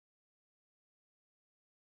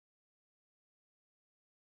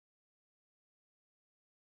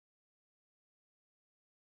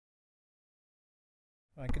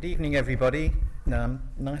Right, good evening, everybody.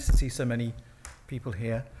 Nice to see so many people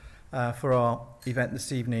here for our event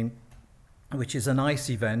this evening, which is a nice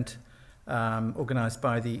event organised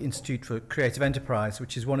by the Institute for Creative Enterprise,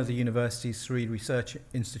 which is one of the university's 3 research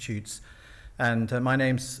institutes. And my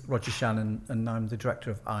name's Roger Shannon, and I'm the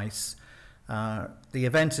Director of ICE. The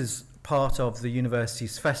event is part of the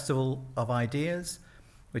university's Festival of Ideas,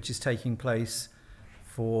 which is taking place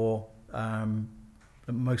for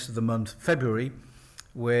most of the month February,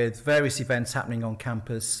 with various events happening on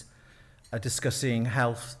campus discussing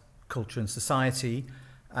health, culture and society.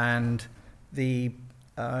 And the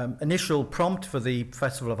initial prompt for the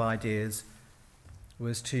Festival of Ideas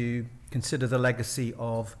was to consider the legacy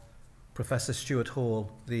of Professor Stuart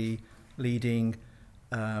Hall, the leading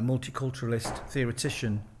multiculturalist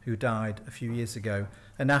theoretician who died a few years ago.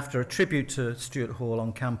 And after a tribute to Stuart Hall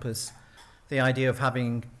on campus, the idea of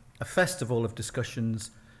having a festival of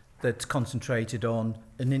discussions that concentrated on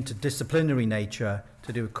an interdisciplinary nature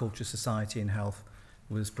to do with culture, society and health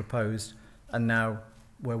was proposed, and now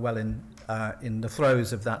we're well in the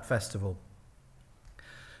throes of that festival.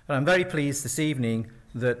 And I'm very pleased this evening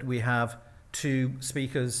that we have 2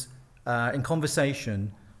 speakers in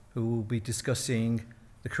conversation who will be discussing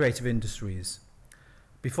the creative industries.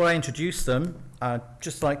 Before I introduce them, I'd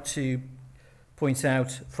just like to point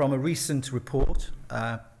out from a recent report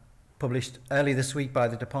published early this week by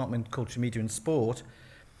the Department of Culture, Media and Sport,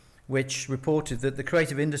 which reported that the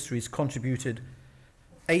creative industries contributed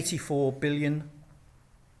 £84 billion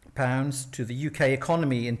to the UK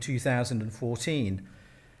economy in 2014,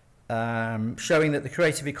 showing that the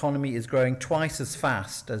creative economy is growing twice as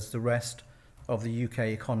fast as the rest of the UK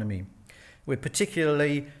economy, with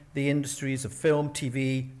particularly the industries of film,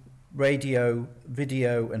 TV, radio,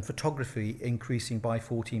 video and photography increasing by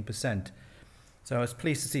 14%. So I was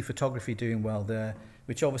pleased to see photography doing well there,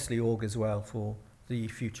 which obviously augurs well for the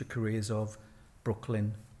future careers of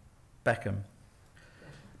Brooklyn Beckham.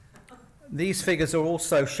 These figures are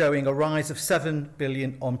also showing a rise of 7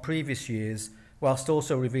 billion on previous years, whilst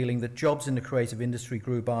also revealing that jobs in the creative industry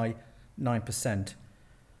grew by 9%.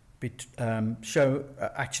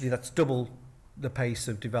 Actually, that's double the pace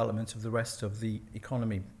of development of the rest of the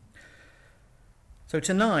economy. So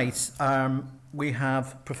tonight, we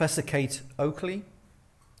have Professor Kate Oakley,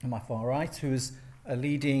 on my far right, who is a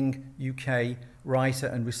leading UK writer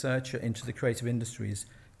and researcher into the creative industries.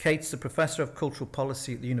 Kate's a Professor of Cultural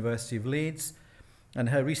Policy at the University of Leeds, and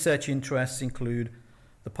her research interests include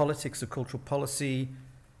the politics of cultural policy,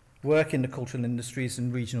 work in the cultural industries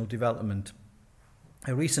and regional development.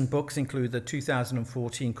 Her recent books include the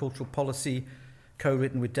 2014 Cultural Policy,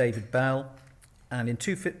 co-written with David Bell, and in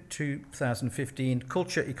 2015,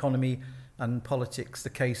 Culture, Economy and Politics, the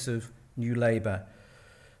Case of New Labour,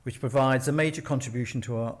 which provides a major contribution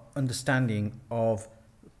to our understanding of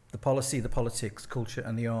the policy, the politics, culture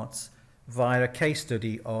and the arts via a case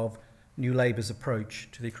study of New Labour's approach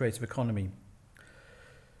to the creative economy.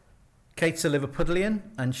 Kate's a Liverpudlian,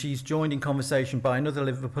 and she's joined in conversation by another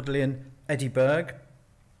Liverpudlian, Eddie Berg.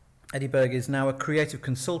 Eddie Berg is now a creative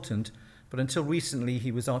consultant, but until recently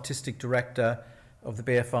he was artistic director of the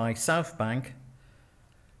BFI Southbank.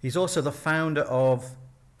 He's also the founder of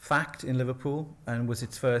FACT in Liverpool and was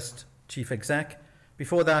its first chief exec.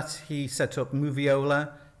 Before that, he set up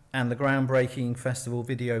Moviola and the groundbreaking festival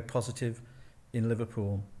Video Positive in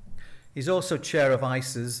Liverpool. He's also chair of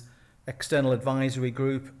ICE's External Advisory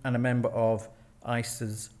Group and a member of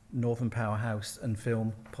ICE's Northern Powerhouse and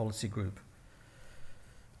Film Policy Group.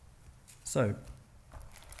 So,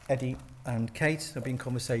 Eddie and Kate have been in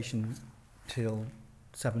conversation till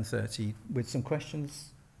 7:30 with some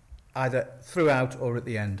questions either throughout or at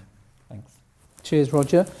the end. Thanks. Cheers,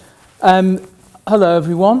 Roger. Hello,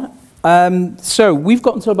 everyone. So we've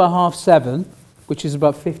got until about 7:30, which is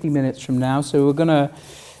about 50 minutes from now. So we're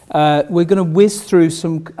gonna whiz through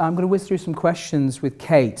some. I'm gonna whiz through some questions with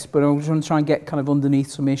Kate, but I'm going to try and get kind of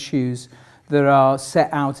underneath some issues that are set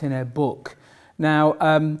out in her book. Now,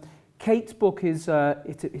 Kate's book is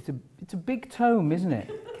it's a big tome, isn't it,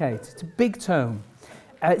 Kate? It's a big tome.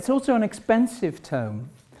 It's also an expensive tome,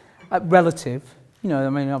 relative. You know, I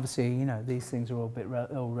mean, obviously, you know, these things are all a bit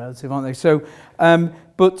all relative, aren't they? So,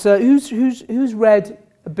 but who's read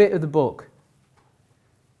a bit of the book?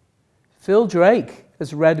 Phil Drake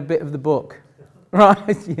has read a bit of the book,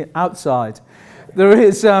 right? Yeah, outside. There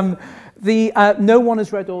is no one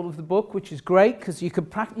has read all of the book, which is great because you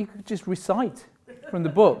could just recite from the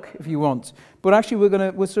book if you want. But actually,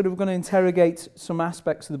 we're sort of gonna interrogate some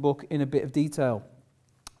aspects of the book in a bit of detail.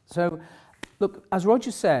 So, look, as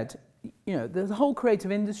Roger said, you know, the whole creative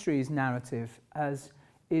industries narrative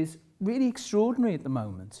is really extraordinary at the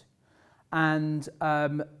moment. And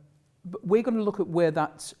but we're going to look at where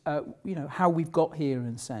that's, how we've got here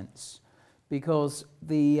in a sense. Because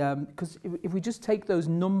if we just take those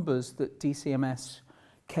numbers that DCMS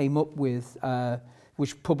came up with,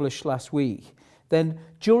 which published last week, then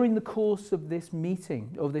during the course of this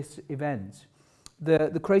meeting, of this event,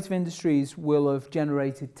 the creative industries will have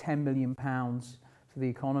generated £10 million for the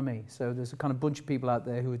economy. So there's a kind of bunch of people out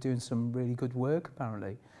there who are doing some really good work,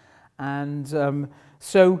 apparently. And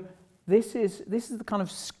so this is the kind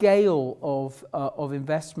of scale of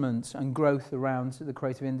investment and growth around the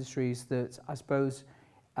creative industries that I suppose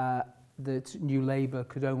that New Labour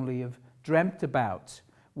could only have dreamt about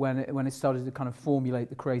when it started to kind of formulate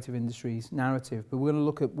the creative industries narrative. But we're going to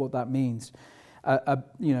look at what that means,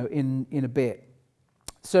 in a bit.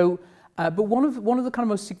 So, but one of the kind of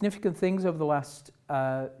most significant things over the last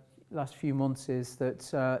few months is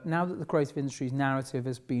that now that the creative industries narrative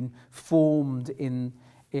has been formed in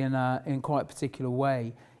quite a particular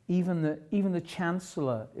way, even the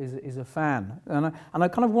Chancellor is a fan, and I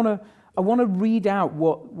kind of want to read out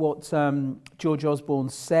what George Osborne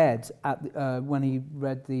said when he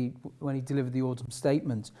delivered the autumn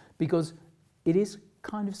statement, because it is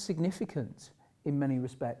kind of significant in many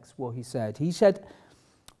respects what he said. He said,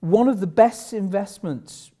 "One of the best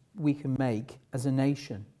investments we can make as a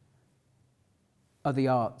nation are the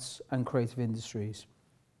arts and creative industries."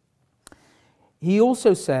 He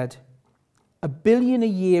also said, "1 billion a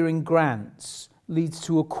year in grants leads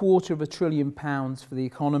to £250 billion for the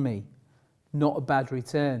economy. Not a bad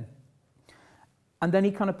return." And then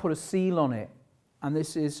he kind of put a seal on it. And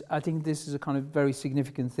I think this is a kind of very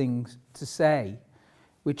significant thing to say,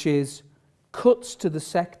 which is cuts to the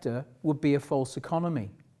sector would be a false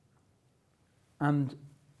economy. And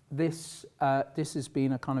this has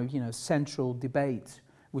been a kind of central debate,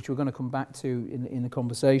 which we're going to come back to in the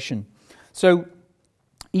conversation. So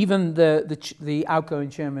even the outgoing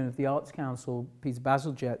chairman of the Arts Council, Peter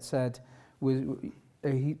Bazalgette, said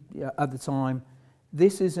at the time,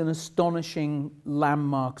 "This is an astonishing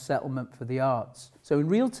landmark settlement for the arts." So in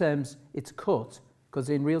real terms, it's a cut, because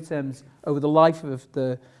in real terms, over the life of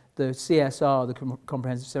the CSR, the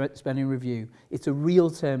Comprehensive Spending Review, it's a real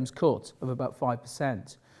terms cut of about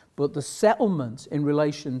 5%. But the settlement in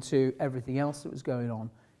relation to everything else that was going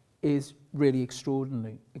on is really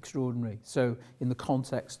extraordinary. So in the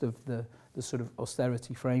context of the sort of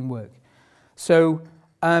austerity framework. So,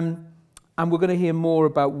 and we're going to hear more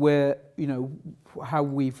about how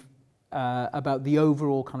we've, about the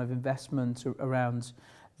overall kind of investment around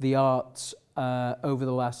the arts over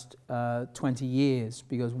the last 20 years,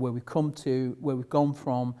 because where we've come to, where we've gone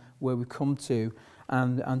from, where we've come to,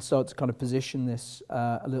 and start to kind of position this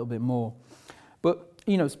a little bit more. But,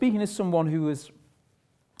 speaking as someone who has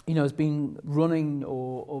been running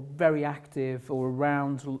or very active or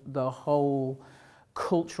around the whole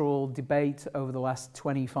cultural debate over the last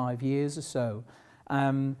 25 years or so,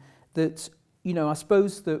 that, I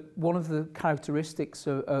suppose that one of the characteristics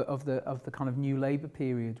of the kind of New Labour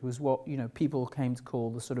period was what, people came to call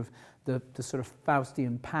the sort of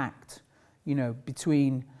Faustian pact,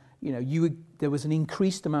 between, there was an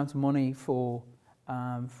increased amount of money for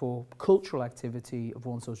cultural activity of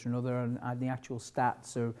one sort or another, and the actual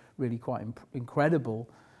stats are really quite incredible.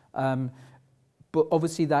 But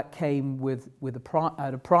obviously that came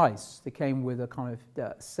at a price. They came with a kind of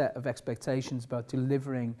set of expectations about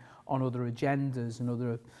delivering on other agendas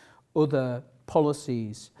and other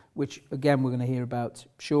policies, which again we're going to hear about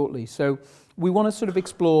shortly. So we want to sort of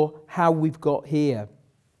explore how we've got here,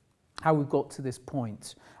 how we've got to this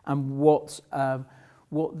point, and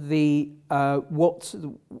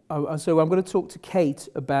so I'm going to talk to Kate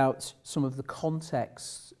about some of the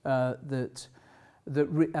contexts in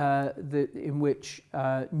which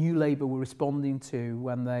New Labour were responding to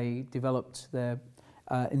when they developed their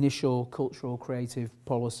initial cultural creative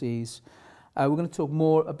policies. We're going to talk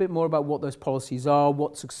a bit more about what those policies are,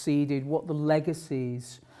 what succeeded, what the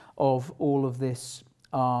legacies of all of this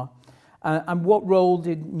are, and what role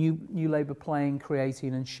did New Labour play in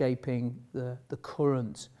creating and shaping the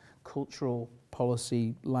current cultural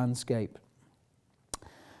policy landscape.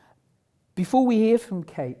 Before we hear from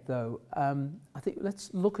Kate, though, I think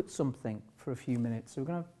let's look at something for a few minutes. So we're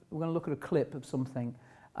going to look at a clip of something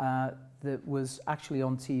that was actually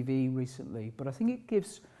on TV recently, but I think it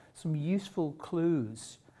gives some useful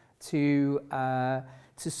clues to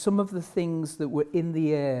some of the things that were in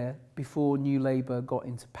the air before New Labour got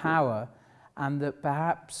into power, and that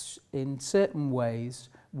perhaps in certain ways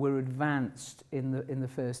were advanced in the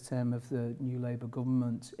first term of the New Labour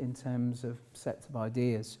government in terms of sets of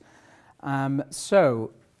ideas.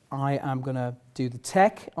 So I am going to do the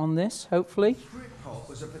tech on this, hopefully. Britpop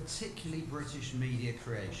was a particularly British media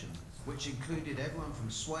creation, which included everyone from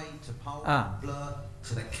Suede to Pulp and Blur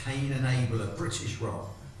to the Cain and Abel of British rock,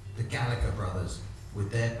 the Gallagher brothers,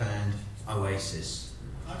 with their band Oasis.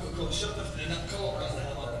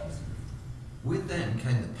 With them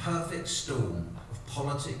came the perfect storm of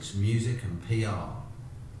politics, music and PR.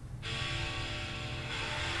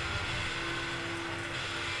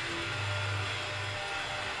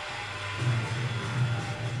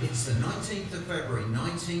 It's the 19th of February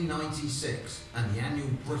 1996 and the annual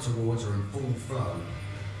Brit Awards are in full flow.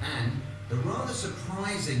 And the rather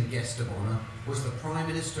surprising guest of honour was the Prime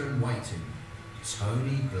Minister in waiting,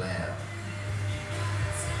 Tony Blair.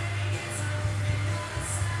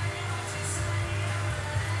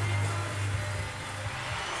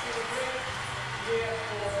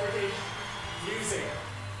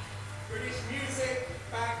 British music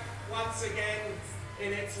back once again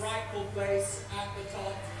in its rightful place at the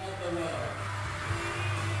top of the world.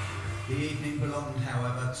 The evening belonged,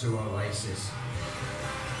 however, to Oasis.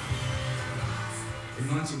 In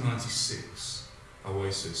 1996,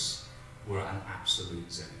 Oasis were at an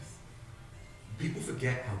absolute zenith. People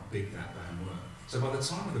forget how big that band were. So by the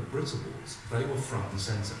time of the Brit Awards, they were front and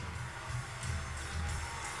centre.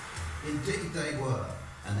 Indeed they were,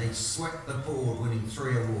 and they swept the board, winning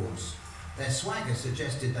 3 awards. Their swagger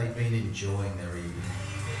suggested they'd been enjoying their evening.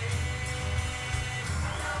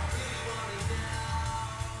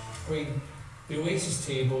 I mean, the Oasis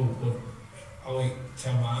table were, I like to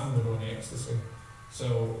a man, were on ecstasy.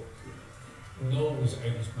 So no one was out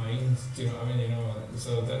of his mind, do you know what I mean? You know,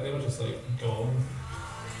 so they were just like gone.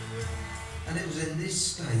 And it was in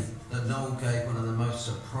this state that Noel gave one of the most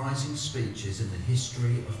surprising speeches in the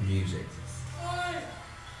history of music.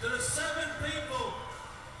 There are 7 people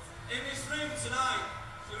in this room tonight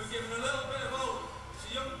who have given a little bit of hope to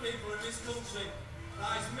young people in this country.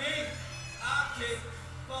 That is me, Arkin,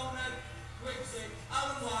 Bonehead, Wixie,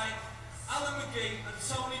 Alan White, Alan McGee and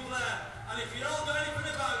Tony Blair. And if you don't know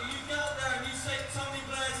anything about it, you get up there and you say Tony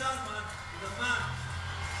Blair's hand, man, the man.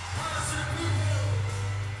 Pass to the people.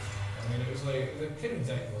 I mean, it was like a kind of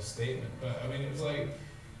ridiculous statement, but I mean, it was like,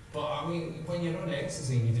 but I mean, when you're on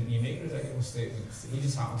ecstasy, you make ridiculous statements. He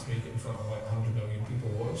just happened to make it in front of like 100 million people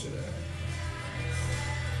watching it.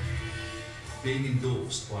 Being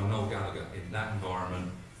endorsed by Noel Gallagher in that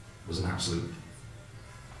environment was an absolute.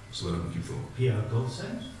 That's what I'm looking for. PR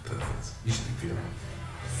godsend? Perfect. You should be PR.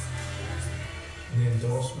 The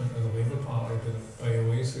endorsement of the Labour Party by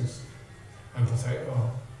Oasis in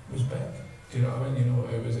particular was big. Do you know what I mean? You know,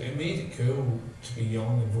 it made it cool to be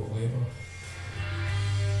young and vote Labour.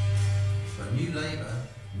 But New Labour,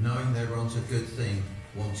 knowing they were onto a good thing,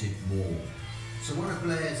 wanted more. So one of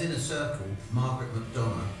Blair's inner circle, Margaret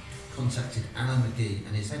McDonough, contacted Alan McGee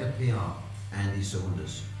and his head of PR, Andy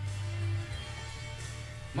Saunders.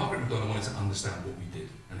 Margaret McDonough wanted to understand what we did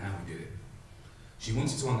and how we did it. She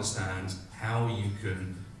wanted to understand how you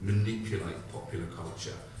can manipulate popular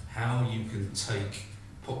culture, how you can take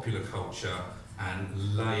popular culture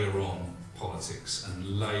and layer on politics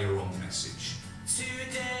and layer on message.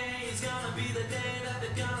 Today is gonna be the day that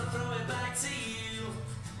they're gonna throw it back to you.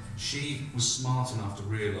 She was smart enough to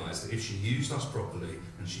realise that if she used us properly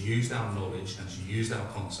and she used our knowledge and she used our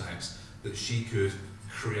contacts, that she could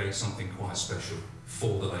create something quite special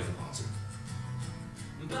for the Labour Party.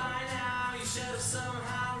 By now you should have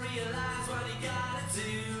somehow realised what you gotta do.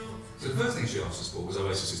 So the first thing she asked us for was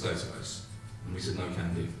Oasis's database, and we said no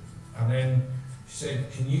can do. And then she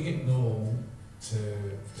said, can you get Noel to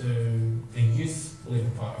do a youth Labour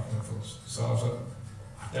Party conference? So I was like,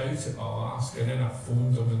 I doubt it, but I'll ask. And then I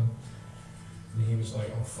phoned him and he was like,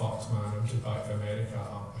 oh fuck man, I'm just back from America,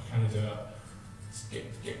 I can't do it. Just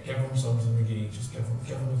give him something, McGee, just give him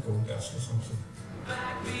a gold disc or something.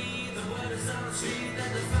 Backbeat, the word is on the street that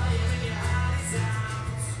the fire in your heart is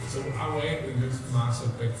out. So I went with this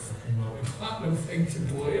massive big fucking multi-platinum thing to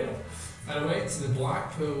Blair. And I went to the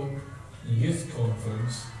Blackpool Youth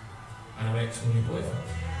Conference and I met Tony Blair.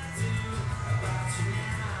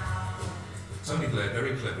 Tony Blair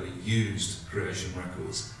very cleverly used Creation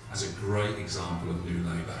Records as a great example of New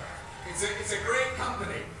Labour. It's a great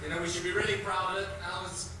company, you know, we should be really proud of it. I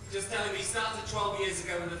was just telling me, he started 12 years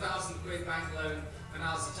ago with a £1,000 bank loan and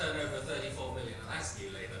now it's a turnover of 34 million, and that's New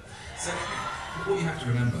Labour. So, what you have to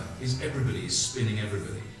remember is everybody is spinning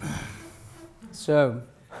everybody. So,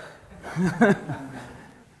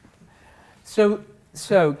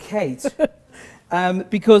 Kate,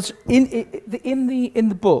 because in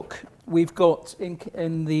the book we've got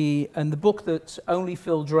in the book that only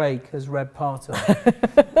Phil Drake has read part of.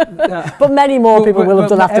 But many more people will have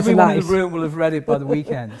done after everyone tonight. in the room will have read it by the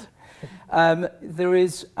weekend. There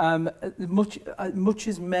is much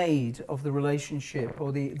is made of the relationship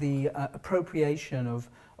or the appropriation of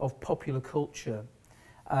popular culture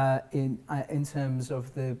in terms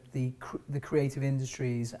of the creative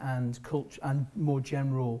industries and culture and more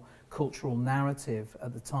general cultural narrative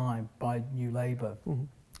at the time by New Labour. Mm-hmm.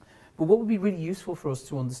 But what would be really useful for us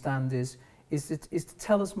to understand is to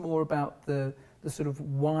tell us more about the sort of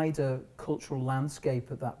wider cultural landscape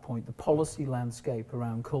at that point, the policy landscape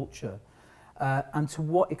around culture, and to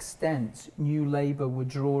what extent New Labour were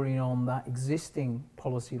drawing on that existing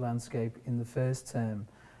policy landscape in the first term,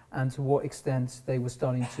 and to what extent they were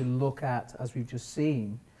starting to look at, as we've just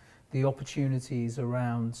seen, the opportunities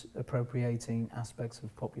around appropriating aspects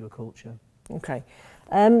of popular culture. Okay.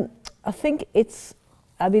 I think it's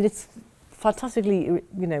fantastically,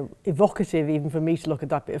 evocative even for me to look at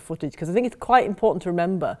that bit of footage, because I think it's quite important to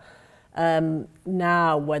remember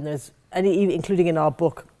now when there's, including in our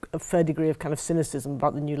book, a fair degree of kind of cynicism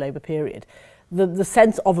about the New Labour period, the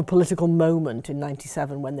sense of a political moment in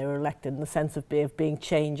 97 when they were elected, and the sense of being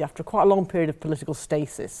change after quite a long period of political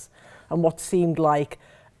stasis and what seemed like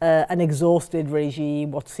an exhausted regime,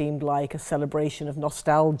 what seemed like a celebration of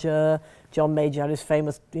nostalgia. John Major had his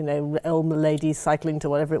famous, Elmer ladies cycling to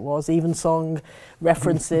whatever it was, Evensong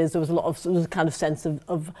references. There was a kind of sense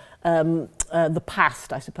of the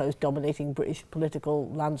past, I suppose, dominating British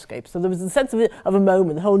political landscape. So there was a sense of a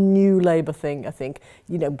moment. The whole New Labour thing, I think,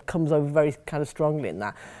 comes over very kind of strongly in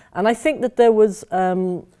that. And I think that there was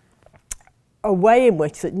a way in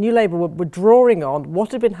which that New Labour were drawing on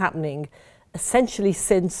what had been happening essentially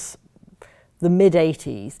since the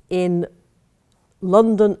mid-80s in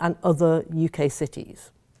London and other UK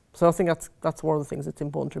cities. So I think that's one of the things that's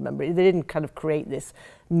important to remember. They didn't kind of create this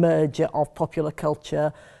merger of popular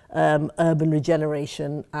culture, urban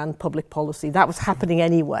regeneration and public policy. That was happening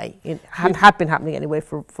anyway. It had been happening anyway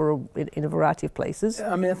in a variety of places.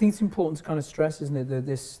 I mean, I think it's important to kind of stress, isn't it, that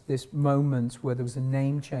this moment where there was a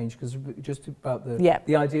name change, because just about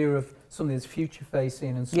the idea of something that's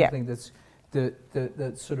future-facing and something that's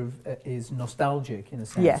that sort of is nostalgic in a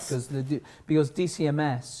sense. Yes. Because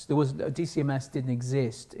DCMS didn't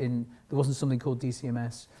exist there wasn't something called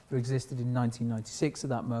DCMS that existed in 1996 at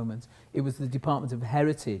that moment. It was the Department of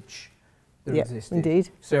Heritage that existed. Indeed.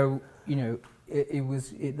 So,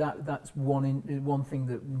 that's one thing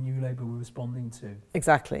that New Labour were responding to.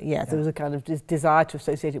 Exactly, yeah. There was a kind of desire to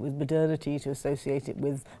associate it with modernity, to associate it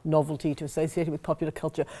with novelty, to associate it with popular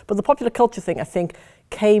culture. But the popular culture thing, I think,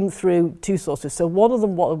 came through two sources. So one of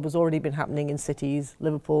them, what was already been happening in cities,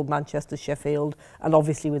 Liverpool, Manchester, Sheffield, and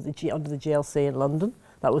obviously with under the GLC in London.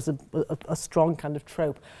 That was a strong kind of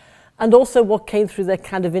trope. And also what came through their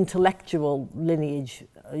kind of intellectual lineage,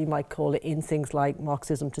 you might call it, in things like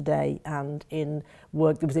Marxism Today and in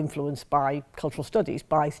work that was influenced by cultural studies,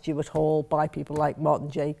 by Stuart Hall, by people like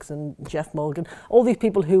Martin Jakes and Jeff Mulligan, all these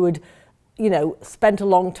people who had, spent a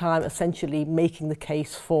long time essentially making the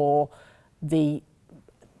case for the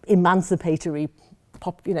emancipatory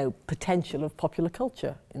potential of popular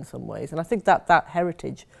culture in some ways. And I think that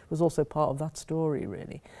heritage was also part of that story,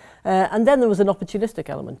 really. And then there was an opportunistic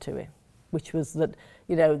element to it, which was that,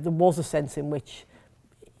 there was a sense in which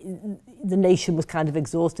the nation was kind of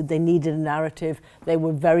exhausted. They needed a narrative. They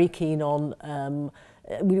were very keen on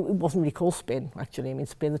it wasn't really called spin, actually. I mean,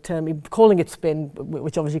 spin, the term, calling it spin,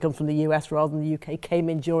 which obviously comes from the US rather than the UK, came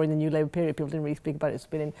in during the New Labour period. People didn't really speak about it,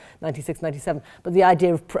 spin in 96, 97. But the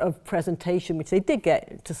idea of presentation, which they did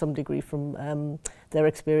get to some degree from their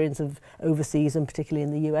experience of overseas and particularly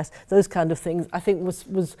in the US, those kind of things, I think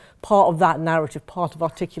was part of that narrative, part of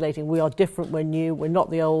articulating we are different, we're new, we're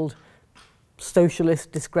not the old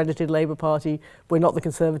socialist, discredited Labour Party, we're not the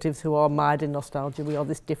Conservatives who are mad in nostalgia, we are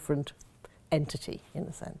this different entity in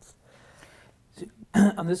a sense.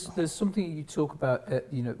 And there's something you talk about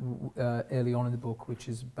early on in the book, which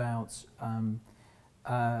is about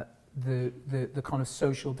the kind of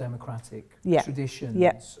social democratic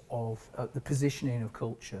traditions of the positioning of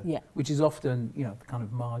culture, which is often the kind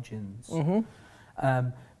of margins.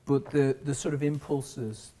 But the sort of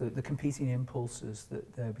impulses, the competing impulses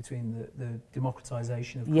that between the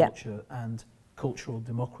democratization of culture and cultural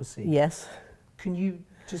democracy. Yes. Can you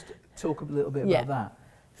just talk a little bit about that?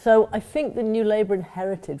 So I think the New Labour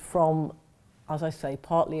inherited from, as I say,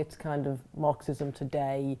 partly its kind of Marxism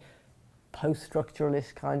Today,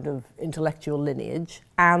 post-structuralist kind of intellectual lineage,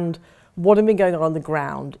 and what had been going on the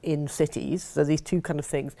ground in cities, so these two kind of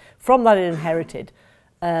things. From that it inherited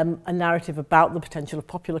a narrative about the potential of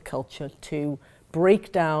popular culture to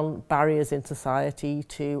break down barriers in society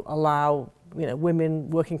to allow, you know, women,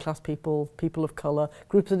 working class people, people of colour,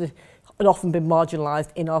 groups that had often been marginalised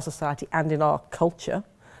in our society and in our culture,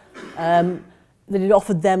 that it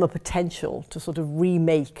offered them a potential to sort of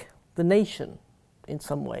remake the nation in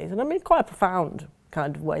some ways. And I mean, quite a profound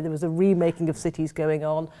kind of way. There was a remaking of cities going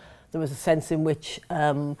on. There was a sense in which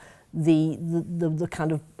the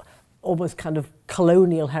kind of almost kind of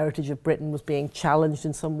colonial heritage of Britain was being challenged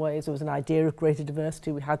in some ways. There was an idea of greater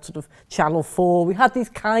diversity. We had sort of Channel 4. We had these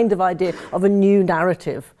kind of idea of a new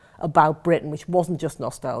narrative about Britain, which wasn't just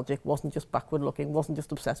nostalgic, wasn't just backward looking, wasn't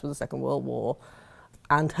just obsessed with the Second World War,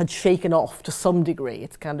 and had shaken off to some degree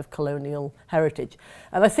its kind of colonial heritage.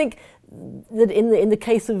 And I think that in the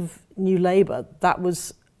case of New Labour, that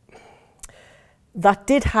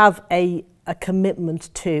did have a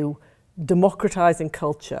commitment to democratising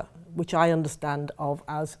culture, which I understand of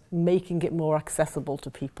as making it more accessible to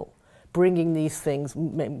people, bringing these things.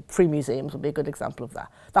 Free museums would be a good example of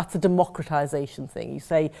that. That's a democratisation thing. You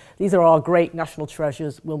say, these are our great national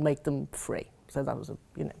treasures, we'll make them free. So that was a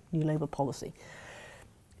New Labour policy.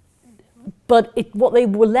 But what they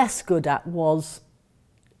were less good at was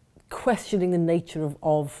questioning the nature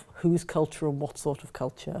of whose culture and what sort of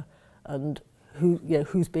culture, and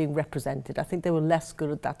who's being represented. I think they were less good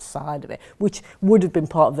at that side of it, which would have been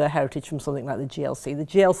part of their heritage from something like the GLC. The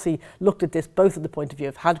GLC looked at this both at the point of view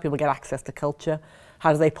of how do people get access to culture,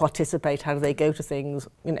 how do they participate, how do they go to things,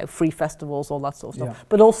 free festivals, all that sort of stuff,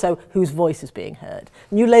 but also whose voice is being heard.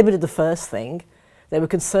 New Labour did the first thing. They were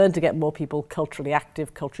concerned to get more people culturally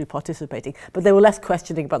active, culturally participating, but they were less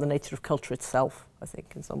questioning about the nature of culture itself, I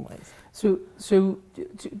think, in some ways. So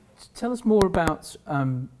tell us more about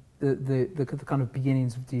the kind of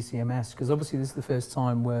beginnings of DCMS, because obviously this is the first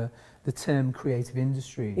time where the term creative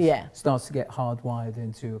industries starts to get hardwired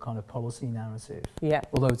into a kind of policy narrative. Yeah.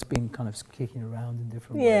 Although it's been kind of kicking around in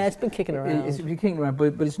different ways. Yeah, it's been kicking around. It's been kicking around,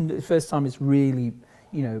 but it's the first time it's really,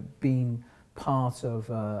 been part of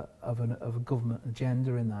a government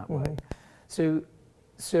agenda in that way. So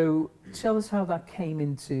tell us how that came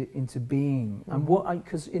into being, and what,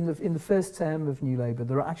 because in the first term of New Labour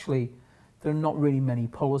there are not really many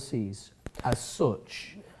policies as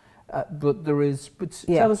such, but there is. But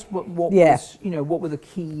tell us what was, what were the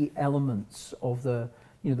key elements of the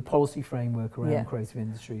policy framework around creative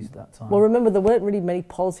industries at that time? Well, remember, there weren't really many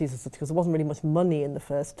policies as such because there wasn't really much money in the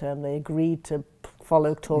first term. They agreed to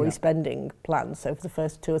follow Tory spending plans. So for the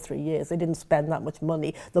first 2 or 3 years, they didn't spend that much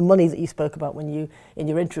money. The money that you spoke about in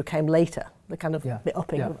your intro came later. The kind of bit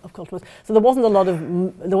upping of cultural. So there wasn't a lot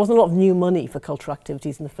of new money for cultural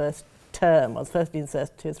activities in the first term, or certainly in the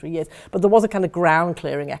first 2 or 3 years. But there was a kind of ground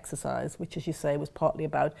clearing exercise, which, as you say, was partly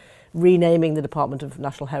about renaming the Department of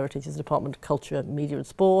National Heritage as the Department of Culture, Media and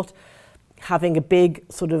Sport, having a big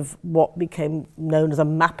sort of what became known as a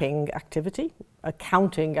mapping activity, a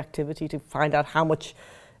counting activity to find out how much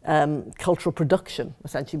cultural production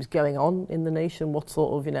essentially was going on in the nation, what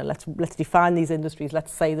sort of, let's define these industries,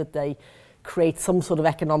 let's say that they create some sort of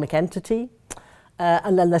economic entity,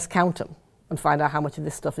 and then let's count them and find out how much of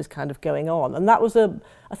this stuff is kind of going on. And that was,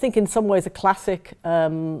 I think in some ways, a classic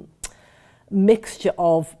mixture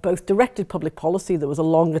of both directed public policy. There was a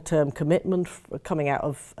longer term commitment coming out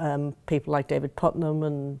of people like David Putnam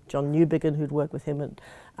and John Newbigin, who'd worked with him,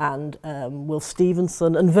 and Will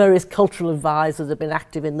Stevenson, and various cultural advisors have been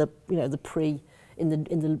active in the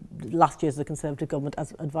last years of the Conservative government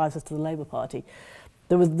as advisors to the Labour Party.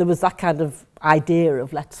 There was that kind of idea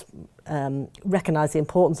of let's recognise the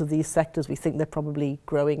importance of these sectors. We think they're probably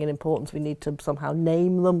growing in importance. We need to somehow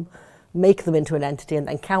name them, make them into an entity, and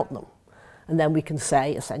then count them. And then we can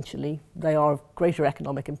say, essentially, they are of greater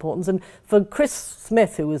economic importance. And for Chris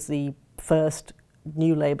Smith, who was the first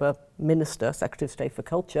New Labour Minister, Secretary of State for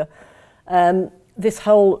Culture, this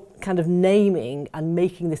whole kind of naming and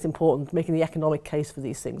making this important, making the economic case for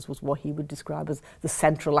these things was what he would describe as the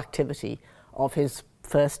central activity of his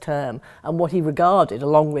first term, and what he regarded,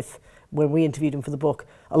 along with, when we interviewed him for the book,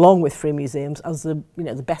 along with free museums, as the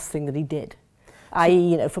best thing that he did.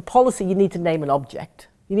 I.e., for policy, you need to name an object.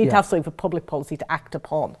 You need to have something for public policy to act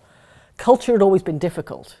upon. Culture had always been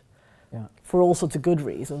difficult for all sorts of good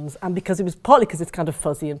reasons, and because it was partly because it's kind of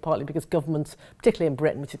fuzzy, and partly because governments, particularly in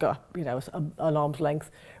Britain, which has got an arm's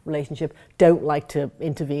length relationship, don't like to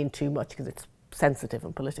intervene too much because it's sensitive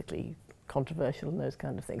and politically controversial and those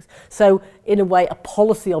kind of things. So in a way, a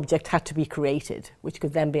policy object had to be created, which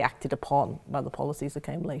could then be acted upon by the policies that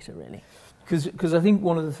came later, really. Because I think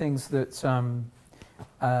one of the things that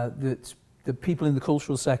that the people in the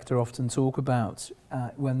cultural sector often talk about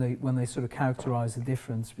when they sort of characterise the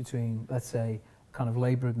difference between, let's say, kind of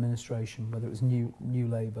Labour administration, whether it was New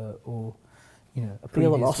Labour or you know, a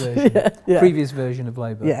Feel a previous lot. version, Yeah. previous version of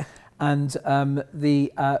Labour. Yeah. And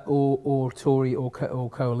the or Tory or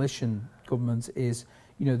coalition government is,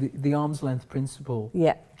 you know, the arm's length principle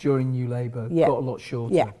Yeah. during New Labour Yeah. got a lot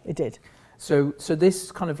shorter. Yeah, it did. So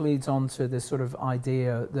this kind of leads on to this sort of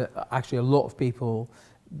idea that actually a lot of people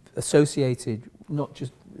associated, not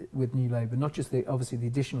just with New Labour, not just obviously the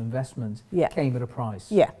additional investment, Yeah. came at a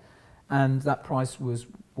price. Yeah. And that price was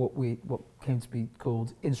what came to be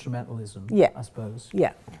called instrumentalism, Yeah. I suppose.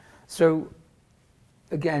 Yeah. So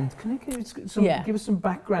again, can you give us some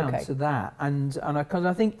background Okay. to that? And because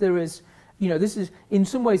I think there is, you know, this is in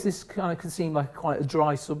some ways this kind of can seem like quite a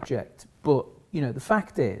dry subject, but you know, the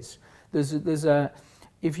fact is there's a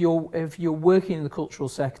if you're working in the cultural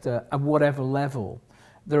sector at whatever level,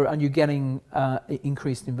 and you're getting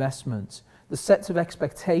increased investment, the sets of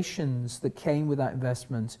expectations that came with that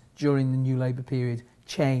investment during the New Labour period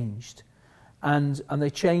changed, and they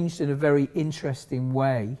changed in a very interesting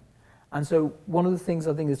way. And so one of the things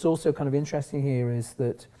I think that's also kind of interesting here is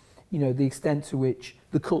that, you know, the extent to which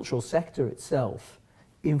the cultural sector itself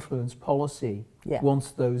influenced policy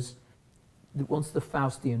once the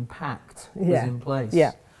Faustian Pact was in place.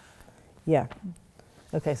 Yeah. Yeah.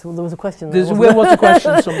 Okay, so there was a question there. There was a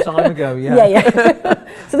question some time ago, yeah. Yeah.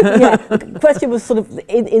 So the question was sort of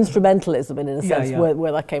instrumentalism in a sense,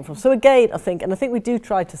 where that came from. So again, I think we do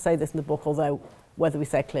try to say this in the book, although whether we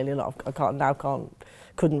say it clearly or not,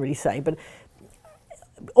 couldn't really say. But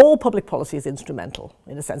all public policy is instrumental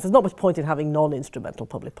in a sense. There's not much point in having non-instrumental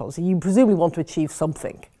public policy. You presumably want to achieve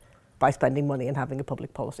something by spending money and having a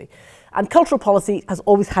public policy. And cultural policy has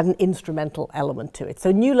always had an instrumental element to it.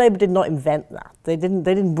 So New Labour did not invent that. They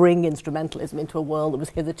didn't bring instrumentalism into a world that was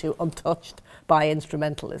hitherto untouched by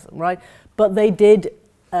instrumentalism, right? But they did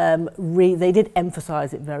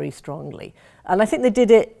emphasise it very strongly. And I think they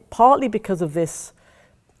did it partly because of this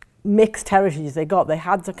mixed heritage they got. They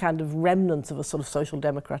had the kind of remnants of a sort of social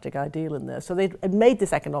democratic ideal in there. So they'd made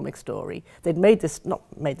this economic story. They'd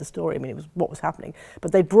not made the story, I mean, it was what was happening.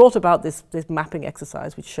 But they brought about this mapping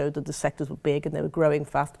exercise which showed that the sectors were big and they were growing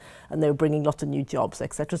fast and they were bringing lots of new jobs,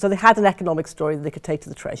 etc. So they had an economic story that they could take to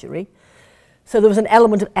the Treasury. So there was an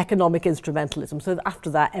element of economic instrumentalism. So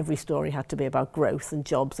after that, every story had to be about growth and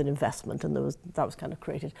jobs and investment, and that was kind of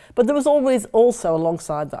created. But there was always also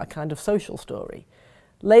alongside that a kind of social story.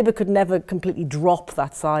 Labour could never completely drop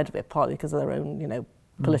that side of it, partly because of their own, you know,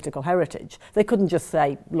 political heritage. They couldn't just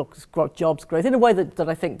say, look, jobs, growth, in a way that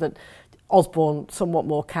I think that Osborne somewhat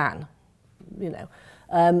more can, you know.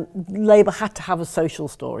 Labour had to have a social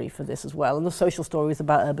story for this as well, and the social story was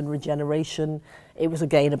about urban regeneration. It was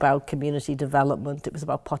again about community development. It was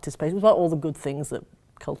about participation. It was about all the good things that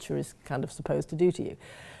culture is kind of supposed to do to you.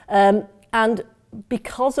 And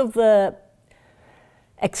because of the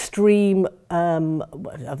extreme,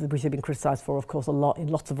 which have been criticised for, of course, a lot in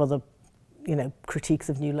lots of other, you know, critiques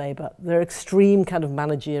of New Labour, their extreme kind of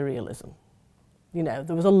managerialism. You know,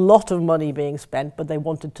 there was a lot of money being spent, but they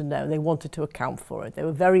wanted to know, they wanted to account for it. They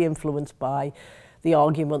were very influenced by the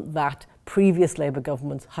argument that previous Labour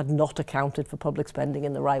governments had not accounted for public spending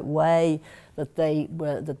in the right way, that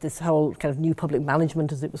this whole kind of new public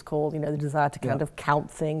management, as it was called, you know, the desire to kind of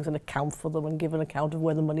count things and account for them and give an account of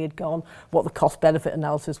where the money had gone, what the cost-benefit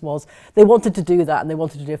analysis was. They wanted to do that, and they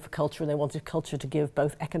wanted to do it for culture, and they wanted culture to give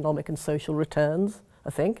both economic and social returns,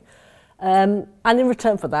 I think. And in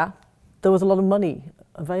return for that, there was a lot of money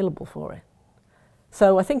available for it.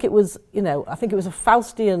 So I think it was, you know, a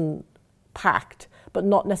Faustian pact, but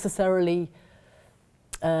not necessarily,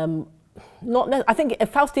 I think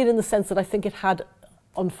Faustian in the sense that I think it had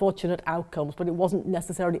unfortunate outcomes, but it wasn't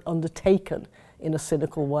necessarily undertaken in a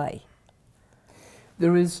cynical way.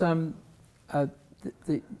 There is,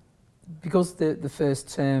 because the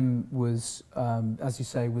first term was, as you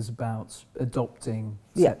say, was about adopting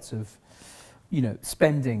sets of, you know,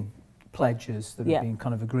 spending pledges that have been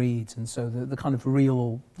kind of agreed, and so the kind of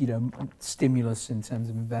real, you know, stimulus in terms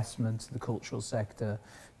of investment to the cultural sector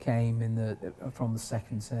came from the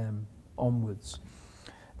second term onwards.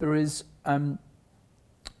 There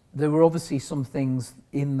were obviously some things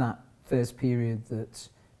in that first period that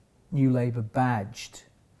New Labour badged,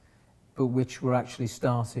 but which were actually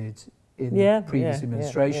started in previous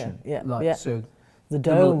administration. So the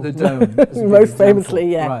dome. The dome. Most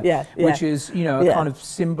famously, Which is, you know, a kind of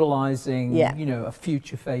symbolising, you know, a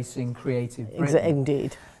future-facing creative Britain.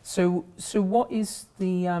 Indeed. So what is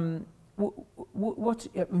the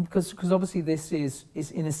because obviously this is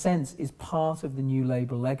in a sense is part of the New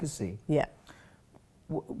Labour legacy. Yeah.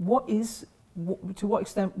 To what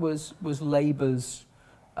extent was Labour's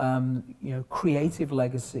you know, creative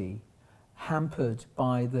legacy hampered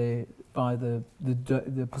by the by the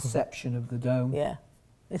perception of the dome? Yeah,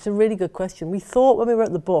 it's a really good question. We thought when we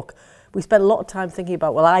wrote the book, we spent a lot of time thinking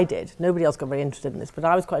about, well, I did. Nobody else got very interested in this, but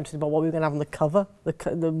I was quite interested about what we were going to have on the cover.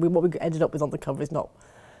 What we ended up with on the cover is not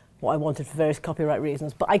what I wanted for various copyright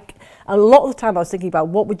reasons. But a lot of the time I was thinking about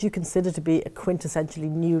what would you consider to be a quintessentially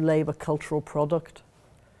new Labour cultural product?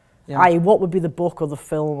 Yeah. I.e., what would be the book or the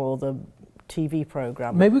film or the TV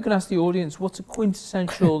programme? Maybe we can ask the audience, what's a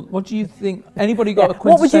quintessential, what do you think, anybody got a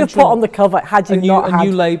quintessential... What would you have put on the cover had you not had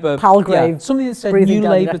new Labour, Palgrave something that said New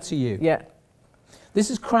Labour to you? Yeah.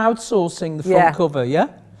 This is crowdsourcing the front cover, yeah?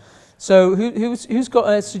 So who's got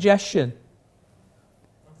a suggestion?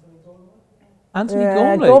 Anthony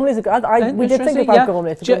Gormley. Gormley's a good... we did think about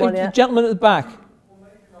Gormley. It's a good one, yeah. Gentleman at the back.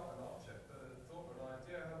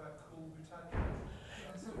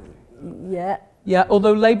 Yeah. Yeah,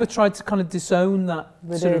 although Labour tried to kind of disown that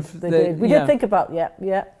We did think about, yeah.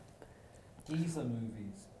 Geezer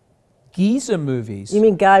movies. Geezer movies? You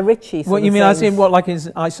mean Guy Ritchie? What you mean as in what, like his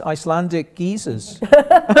Icelandic geezers?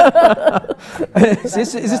 is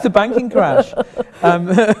this the banking crash? The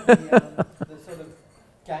sort of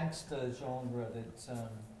gangster genre that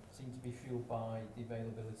seemed to be fueled by the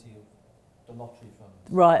availability of the lottery funds.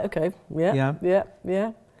 Right, okay, yeah.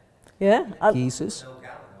 Geezers.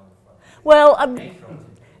 Well,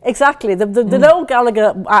 exactly. The Noel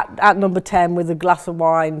Gallagher at number 10 with a glass of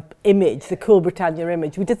wine image, the Cool Britannia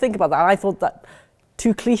image, we did think about that. I thought that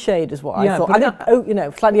too cliched is what I thought. I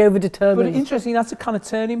think, slightly over-determined. But interesting, that's a kind of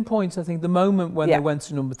turning point, I think. The moment when they went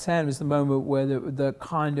to number 10 was the moment where the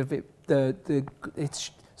kind of,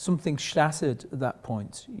 it's something shattered at that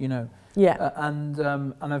point, you know. Yeah. And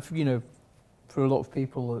I've, you know, for a lot of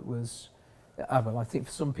people it was, well, I think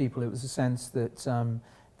for some people it was a sense that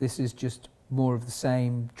this is just more of the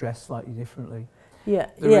same, dressed slightly differently. Yeah.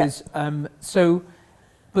 There is. So,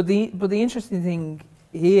 but the interesting thing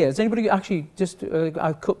here, has anybody actually just?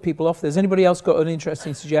 I've cut people off there. Has anybody else got an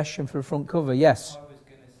interesting suggestion for a front cover? Yes. I was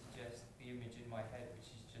going to suggest the image in my head, which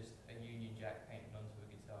is just a Union Jack painted onto a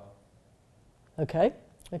guitar. Okay.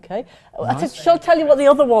 Okay. Nice. Shall I tell you what the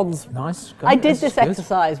other ones? Nice. I did this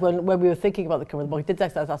exercise when we were thinking about the cover of the book. I did this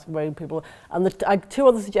exercise asking very people, and two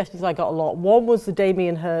other suggestions I got a lot. One was the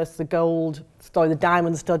Damien Hirst, the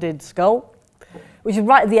diamond-studded skull, which is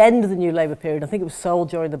right at the end of the New Labour period. I think it was sold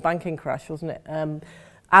during the banking crash, wasn't it?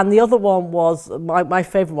 And the other one was my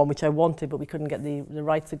favourite one, which I wanted, but we couldn't get the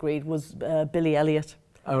rights agreed, was Billy Elliot.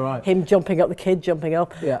 Oh, right. Him jumping up, the kid jumping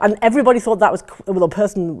up. Yeah. And everybody thought that was, well, the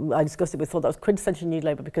person I discussed it with thought that was quintessential New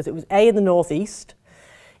Labour because it was in the Northeast.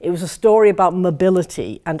 It was a story about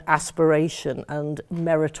mobility and aspiration and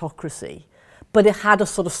meritocracy. But it had a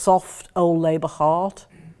sort of soft old Labour heart.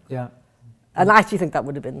 Yeah. And I actually think that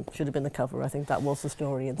should have been the cover. I think that was the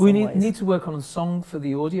story in some ways. We need to work on a song for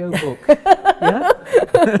the audio book. Yeah?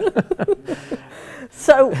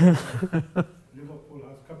 So... Liverpool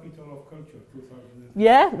has Capital of Culture 2000.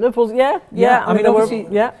 Yeah, Liverpool's, yeah. I mean, obviously,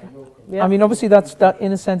 yeah. I mean, obviously, that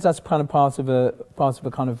in a sense, that's kind of part of a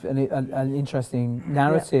kind of an interesting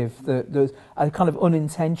narrative. That there's a kind of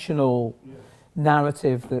unintentional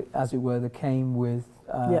narrative that, as it were, that came with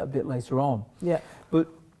a bit later on. Yeah. But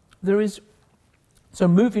there is. So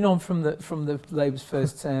moving on from the Labour's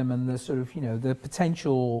first term and the sort of, you know, the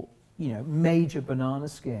potential, you know, major banana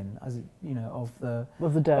skin, as it, you know, of the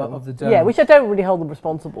dome. Yeah, which I don't really hold them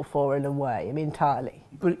responsible for in a way. I mean, entirely.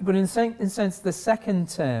 But in sense, the second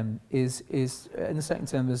term is in the second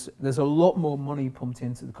term there's a lot more money pumped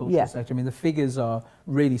into the cultural sector. I mean, the figures are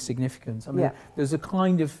really significant. I mean, there's a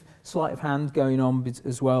kind of sleight of hand going on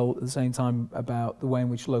as well at the same time about the way in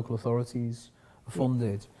which local authorities are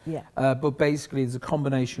funded. Yeah. But basically, there's a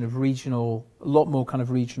combination of a lot more kind of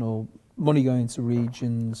regional money going to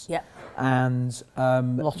regions, and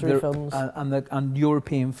lottery funds, and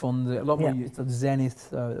European funds. A lot more the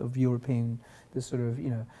zenith of European, the sort of, you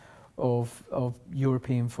know, of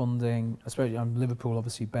European funding. Especially Liverpool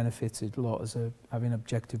obviously benefited a lot as having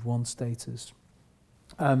Objective 1 status,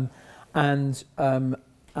 and the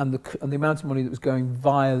amount of money that was going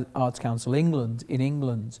via Arts Council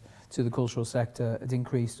England to the cultural sector had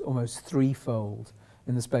increased almost threefold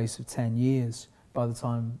in the space of 10 years. By the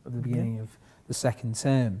time of the beginning of the second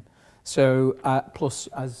term. So plus,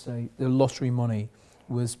 as I say, the lottery money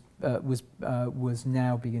was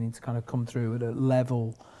now beginning to kind of come through at a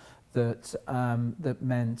level that that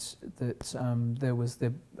meant that there was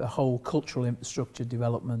the whole cultural infrastructure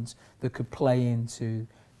development that could play into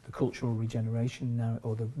the cultural regeneration narrative,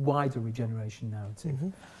 or the wider regeneration narrative. Mm-hmm.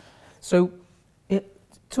 So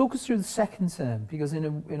talk us through the second term, because in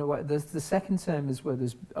a way, the second term is where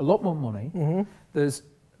there's a lot more money. Mm-hmm.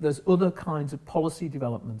 There's other kinds of policy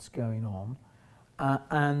developments going on,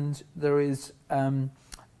 and there is and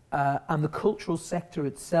the cultural sector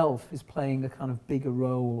itself is playing a kind of bigger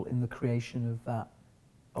role in the creation of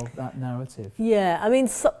that narrative. Yeah, I mean,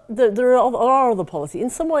 there are other policies. In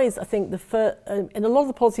some ways, I think in a lot of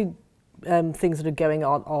the policy things that are going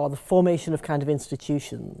on are the formation of kind of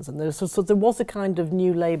institutions, and so there was a kind of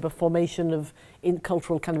new Labour formation of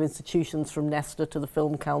cultural kind of institutions, from Nesta to the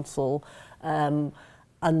Film Council,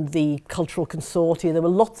 and the cultural consortia. There were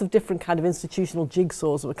lots of different kind of institutional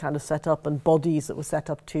jigsaws that were kind of set up, and bodies that were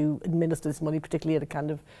set up to administer this money, particularly at a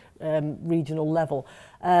kind of regional level.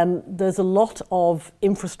 There's a lot of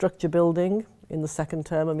infrastructure building in the second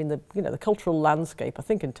term. I mean, the cultural landscape, I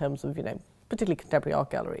think, in terms of, particularly contemporary art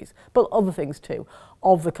galleries, but other things too,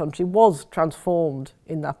 of the country was transformed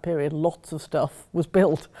in that period. Lots of stuff was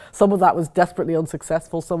built. Some of that was desperately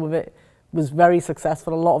unsuccessful. Some of it was very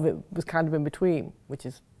successful. A lot of it was kind of in between, which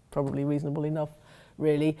is probably reasonable enough,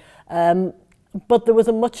 really. But there was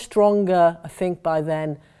a much stronger, I think, by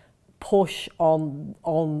then, push on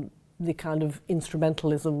the kind of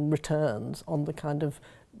instrumentalism returns, on the kind of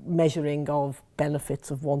measuring of benefits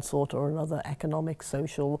of one sort or another. Economic,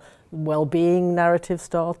 social, well-being narrative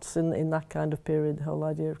starts in that kind of period. The whole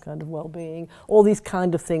idea of kind of well-being, all these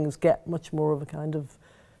kind of things get much more of a kind of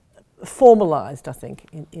formalised, I think,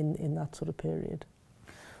 in that sort of period.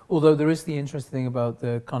 Although there is the interesting thing about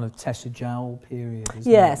the kind of Tessa Jowell period,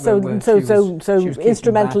 isn't yeah, it? so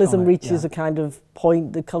instrumentalism reaches yeah. a kind of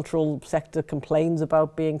point. The cultural sector complains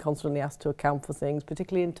about being constantly asked to account for things,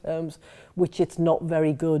 particularly in terms which it's not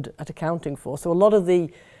very good at accounting for. So a lot of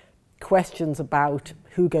the questions about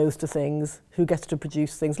who goes to things, who gets to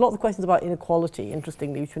produce things, a lot of the questions about inequality,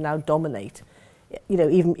 interestingly, which will now dominate,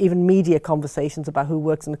 even media conversations about who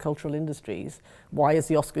works in the cultural industries. Why is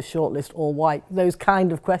the Oscars shortlist all white? Those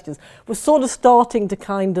kind of questions were sort of starting to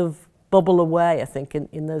kind of bubble away, I think,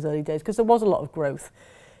 in those early days, because there was a lot of growth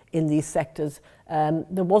in these sectors.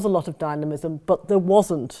 There was a lot of dynamism, but there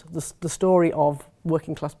wasn't the story of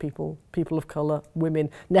working class people, people of colour, women,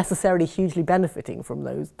 necessarily hugely benefiting from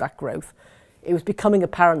that growth. It was becoming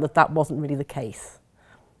apparent that that wasn't really the case,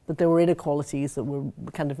 that there were inequalities that were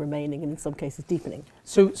kind of remaining and in some cases deepening.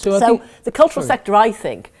 So I think the cultural sector, I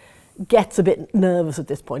think, gets a bit nervous at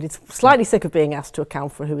this point. It's slightly sick of being asked to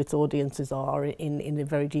account for who its audiences are in a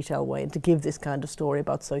very detailed way, and to give this kind of story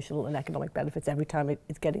about social and economic benefits every time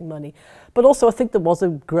it's getting money. But also I think there was a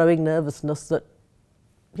growing nervousness that,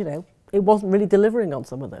 it wasn't really delivering on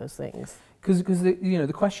some of those things. Because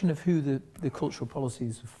the question of who the cultural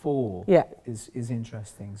policies are for is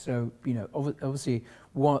interesting. So obviously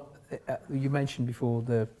what you mentioned before,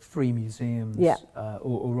 the free museums,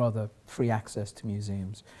 or rather free access to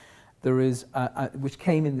museums. There is which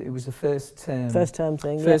came in. It was the first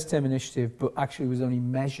term initiative, but actually was only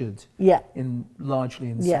measured largely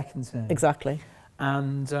in the second term. Exactly.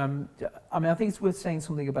 And I mean, I think it's worth saying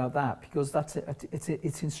something about that, because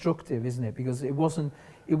it's instructive, isn't it? Because it wasn't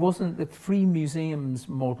the free museums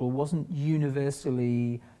model wasn't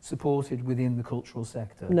universally supported within the cultural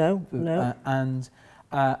sector. No.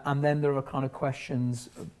 And then there are kind of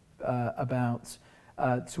questions about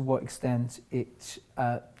to what extent it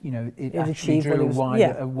actually drew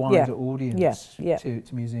a wider audience to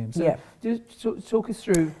museums. So just talk us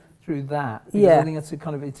through that, because I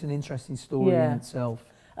think it's an interesting story in itself.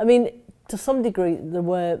 I mean, to some degree, there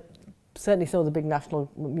were certainly some of the big national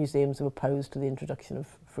museums who were opposed to the introduction of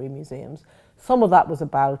free museums. Some of that was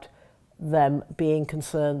about them being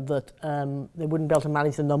concerned that they wouldn't be able to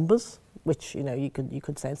manage the numbers, which you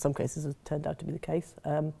could say in some cases has turned out to be the case.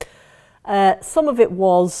 Some of it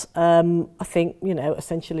was, I think,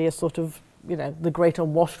 essentially a sort of, the great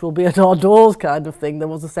unwashed will be at our doors kind of thing. There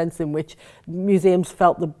was a sense in which museums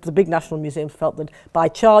felt, the big national museums felt that by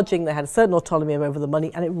charging they had a certain autonomy over the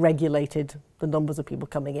money, and it regulated the numbers of people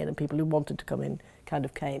coming in, and people who wanted to come in kind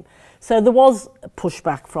of came. So there was a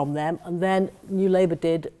pushback from them, and then New Labour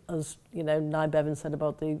did, as Nye Bevan said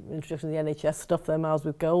about the introduction of the NHS, stuff their mouths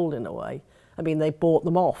with gold in a way. I mean, they bought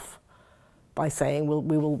them off by saying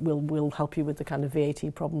we'll help you with the kind of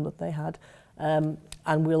VAT problem that they had.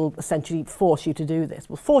 And we'll essentially force you to do this.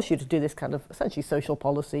 We'll force you to do this kind of essentially social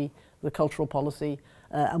policy, the cultural policy,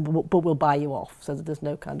 but we'll buy you off, so that there's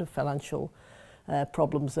no kind of financial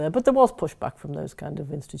problems there. But there was pushback from those kind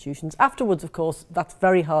of institutions. Afterwards, of course, that's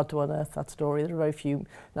very hard to unearth, that story. There are very few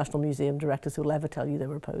National Museum directors who will ever tell you they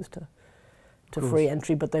were opposed to free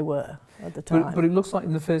entry, but they were at the time. But it looks like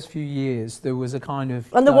in the first few years there was a kind of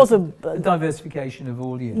and there was a diversification of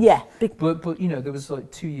audience. Yeah. But there was like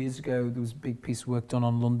 2 years ago there was a big piece of work done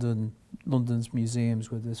on London's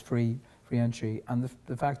museums where there's free entry, and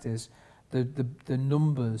the fact is the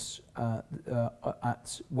numbers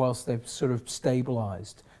whilst they've sort of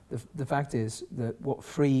stabilised, the fact is that what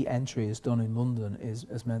free entry has done in London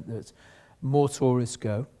has meant that more tourists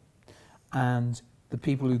go, and the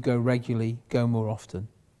people who go regularly go more often.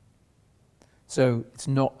 So it's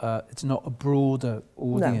not a broader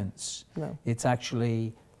audience. No. It's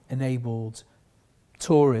actually enabled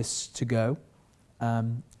tourists to go,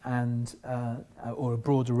 or a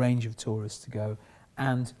broader range of tourists to go,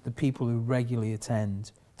 and the people who regularly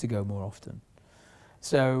attend to go more often.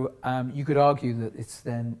 So you could argue that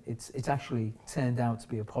it's actually turned out to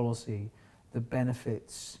be a policy that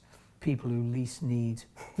benefits people who least need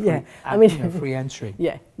free entry.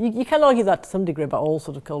 Yeah, you can argue that to some degree about all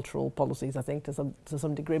sort of cultural policies, I think, to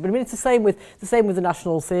some degree. But I mean, it's the same with the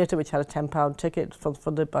National Theatre, which had a £10 ticket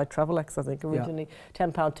funded by Travelex, I think, originally.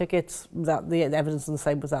 £10 tickets. That the evidence is the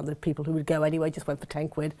same was that the people who would go anyway just went for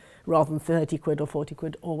 £10 rather than 30 quid or 40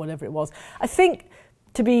 quid or whatever it was. I think,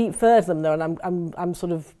 to be fair to them though, and I'm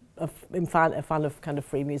sort of a fan of kind of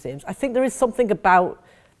free museums, I think there is something about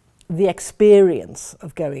the experience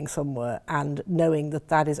of going somewhere and knowing that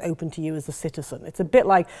that is open to you as a citizen. It's a bit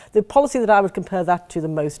like the policy that I would compare that to the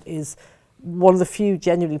most is one of the few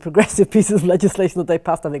genuinely progressive pieces of legislation that they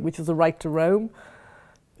passed, I think, which was the right to roam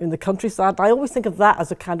in the countryside. I always think of that as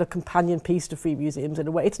a kind of companion piece to free museums in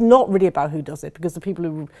a way. It's not really about who does it, because the people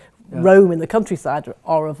who roam in the countryside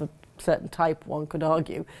are of a certain type, one could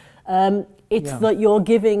argue. It's that you're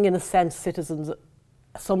giving, in a sense, citizens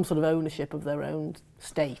some sort of ownership of their own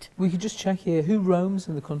state. We could just check here, who roams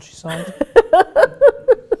in the countryside?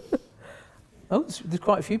 Oh, there's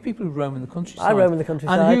quite a few people who roam in the countryside. I roam in the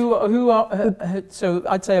countryside. And who are so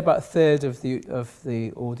I'd say about a third of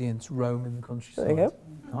the audience roam in the countryside. There you go.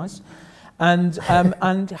 Nice.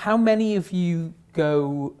 And how many of you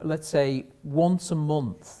go, let's say, once a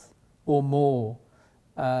month or more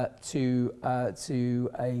to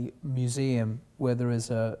a museum where there is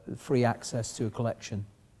a free access to a collection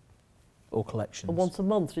or collections? Once a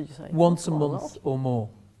month, did you say? Once a month or more.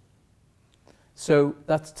 So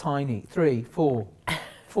that's tiny. 3, 4,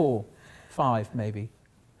 5 maybe.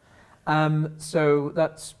 So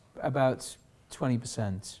that's about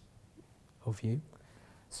 20% of you.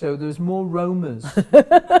 So there's more roamers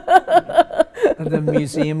than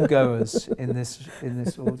museum goers in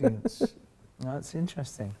this audience. That's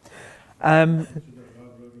interesting.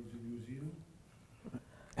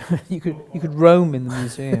 You could roam in the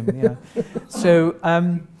museum, yeah. So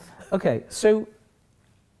okay, so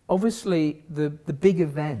obviously the big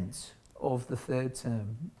event of the third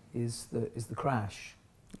term is the crash,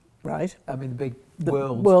 right? I mean the big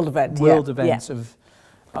world event of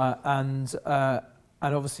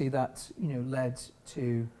and obviously that led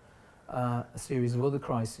to a series of other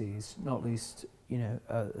crises, not least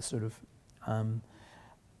a sort of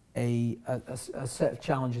a set of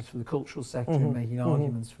challenges for the cultural sector in making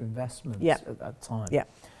arguments for investments at that time,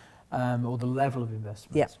 or the level of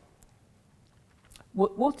investment. Yeah.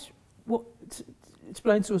 What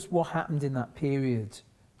explain to us what happened in that period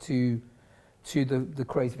to the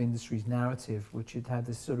creative industries narrative, which had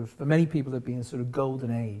this sort of, for many people, had been a sort of golden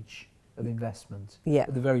age of investment. Yeah.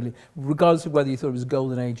 At the very regardless of whether you thought it was a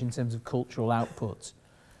golden age in terms of cultural output,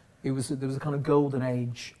 there was a kind of golden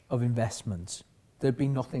age of investment. There'd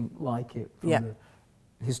been nothing like it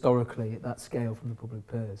historically at that scale from the public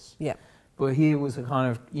purse. Yeah. But here was a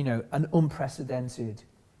kind of an unprecedented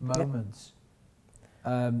moment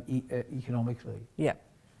economically. Yeah.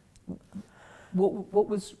 What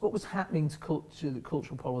was happening to the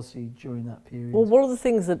cultural policy during that period? Well, one of the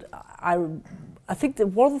things that I think that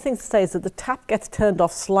one of the things to say is that the tap gets turned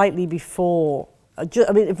off slightly before. I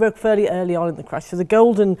mean, it worked fairly early on in the crash. So the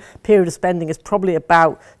golden period of spending is probably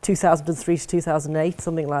about 2003 to 2008,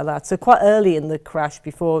 something like that. So quite early in the crash,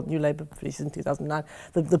 before New Labour finishes in 2009,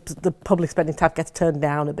 the public spending tap gets turned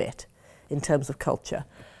down a bit in terms of culture.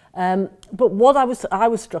 But what I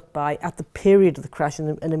was struck by at the period of the crash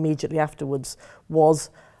and immediately afterwards was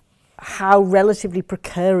how relatively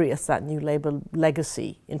precarious that New Labour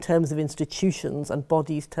legacy in terms of institutions and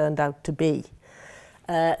bodies turned out to be.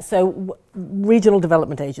 So regional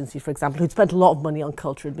development agencies, for example, who'd spent a lot of money on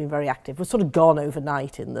culture and been very active, was sort of gone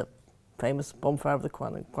overnight in the famous bonfire of the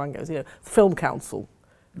Quangos. The Film Council,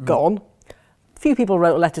 gone. A few people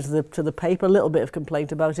wrote a letter to the paper, a little bit of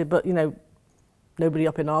complaint about it, but nobody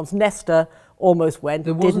up in arms. Nesta almost went,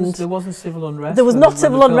 there wasn't civil unrest. There was not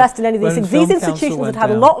civil unrest in any of these things. These institutions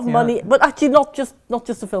had a lot of money, but actually not just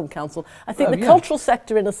the Film Council. I think the cultural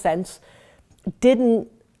sector, in a sense, didn't.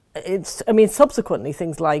 Subsequently,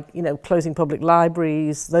 things like, closing public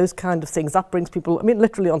libraries, those kind of things, that brings people,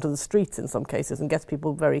 literally onto the streets in some cases and gets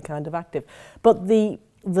people very kind of active. But the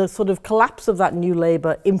the sort of collapse of that New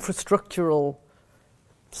Labour infrastructural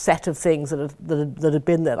set of things that had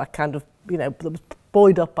been there, that kind of, you know, that was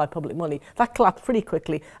buoyed up by public money, that collapsed pretty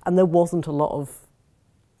quickly, and there wasn't a lot of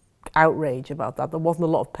outrage about that. There wasn't a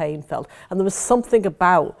lot of pain felt. And there was something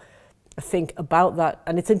about, I think, about that,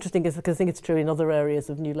 and it's interesting because I think it's true in other areas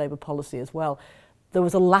of New Labour policy as well, there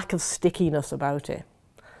was a lack of stickiness about it.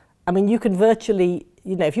 I mean, you can virtually,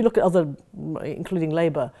 you know, if you look at other, including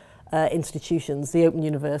Labour institutions, the Open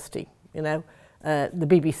University, you know, the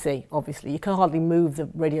BBC, obviously, you can hardly move the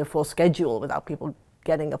Radio 4 schedule without people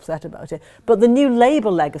getting upset about it. But the New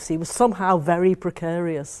Labour legacy was somehow very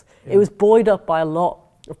precarious. Yeah. It was buoyed up by a lot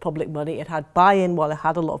of public money. It had buy-in while it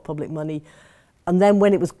had a lot of public money. And then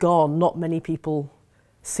when it was gone, not many people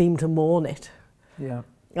seemed to mourn it. Yeah.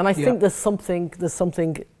 And I think there's something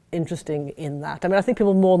interesting in that. I mean, I think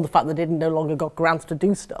people mourn the fact that they no longer got grants to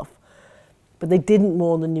do stuff, but they didn't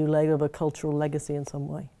mourn the New Labour cultural legacy in some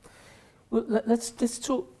way. Well, let's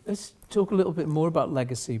talk a little bit more about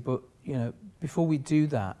legacy, but you know, before we do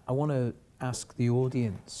that, I want to ask the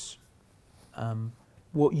audience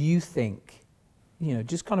what you think. You know,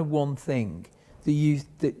 just kind of one thing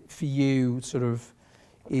that for you sort of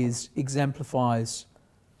exemplifies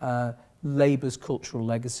Labour's cultural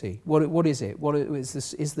legacy. What is it? What is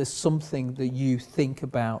this? Is there something that you think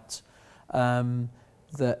about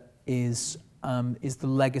that is the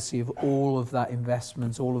legacy of all of that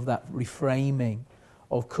investment, all of that reframing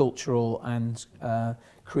of cultural and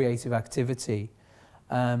creative activity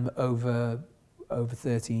over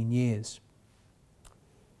 13 years?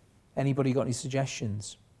 Anybody got any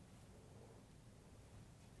suggestions?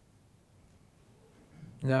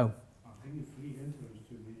 No. I think it's free entrance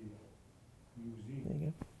to the museum. There you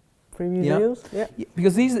go. Free museums? Yeah.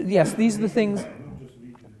 Because these are the things.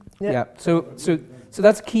 Yeah. So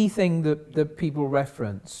that's a key thing that people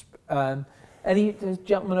reference. Any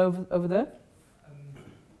gentlemen over there?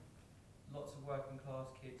 Lots of working class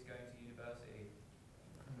kids going to university.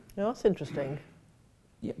 No, that's interesting.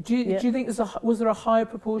 Yeah. Do you think was there a higher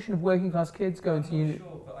proportion of working class kids going to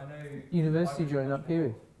university during that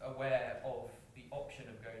period? Aware of the option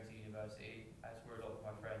of going to university, as were a lot of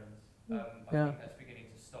my friends. I think that's beginning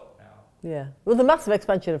to stop now. Yeah. Well, the massive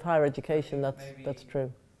expansion of higher education, that's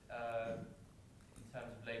true. In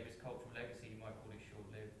terms of Labour's cultural legacy, you might call it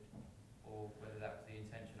short-lived, or whether that was the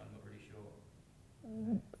intention, I'm not really sure.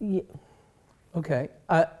 Yeah. Okay.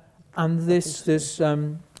 And this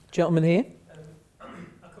gentleman here?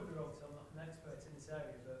 I could be wrong, so I'm not an expert in this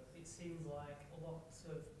area, but it seems like lots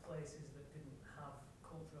of places that didn't have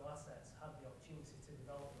cultural assets had the opportunity to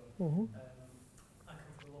develop them. Mm-hmm. I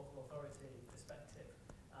come from a local authority perspective,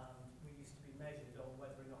 and we used to be measured on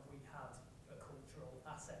whether or not we had a cultural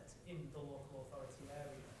asset in the local authority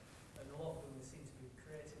area, and a lot of them seem to be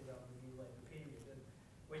created around the New Labour period. And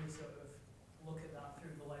when you sort of look at that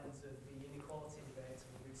through the lens of the inequality debate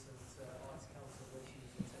and the recent Arts Council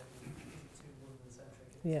issues in terms of is it too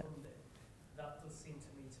London-centric in funding, that does seem to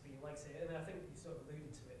me to be, like I say, and I think you sort of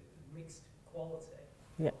alluded to it, mixed quality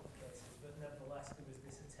in a lot of cases, but nevertheless there was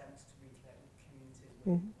this attempt to reconnect with communities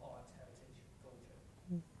with art, heritage, culture.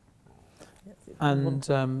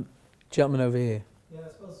 And gentleman over here. Yeah,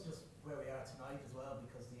 I suppose just where we are tonight as well,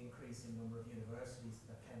 because the increasing number of universities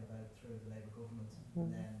that came about through the Labour government,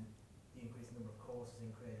 and then the increasing number of courses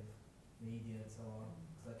in creative media and so on.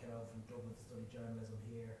 Because I came out from Dublin to study journalism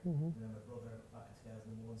here, and then my brother back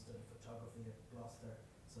in 2001 studied photography at Gloucester,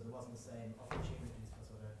 so there wasn't the same opportunities for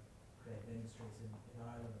sort of creative industries in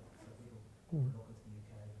Ireland, so people were looking to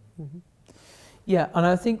the UK. Yeah, and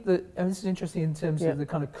I think that this is interesting in terms of the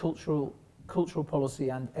kind of cultural policy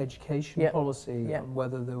and education policy, and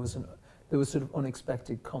whether there was sort of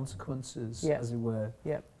unexpected consequences, as it were,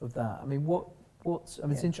 of that. I mean,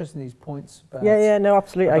 it's interesting, these points about no,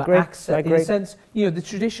 absolutely, I agree. Access, I agree. In a sense, you know, the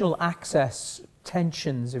traditional access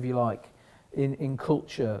tensions, if you like, in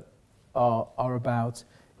culture are about,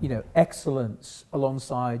 you know, excellence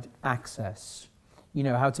alongside access. You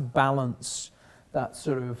know, how to balance that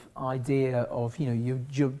sort of idea of, you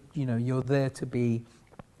know, you're there to be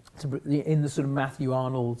in the sort of Matthew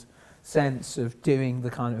Arnold sense of doing the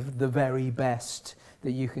kind of the very best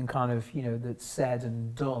that you can kind of, you know, that's said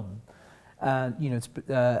and done, and you know,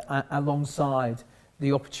 alongside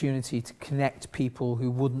the opportunity to connect people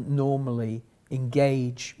who wouldn't normally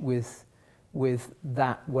engage with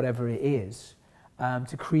that, whatever it is,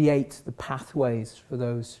 to create the pathways for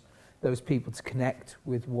those people to connect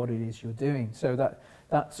with what it is you're doing. So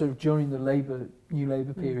that sort of during the New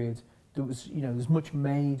Labour period, there was, you know, there's much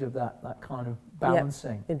made of that kind of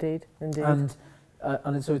balancing. Indeed. And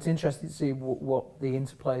And so it's interesting to see what the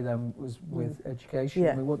interplay then was with education.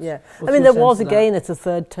 Yeah, I mean, what's there your was, sense of again, it's a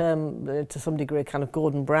third term, to some degree, a kind of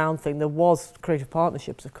Gordon Brown thing. There was creative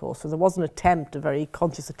partnerships, of course, so there was an attempt, a very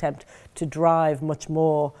conscious attempt, to drive much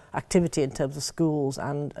more activity in terms of schools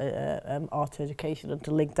and art education, and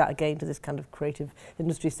to link that again to this kind of creative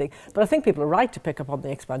industries thing. But I think people are right to pick up on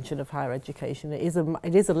the expansion of higher education. It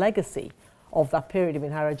is a legacy of that period. I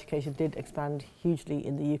mean, higher education did expand hugely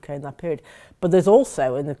in the UK in that period. But there's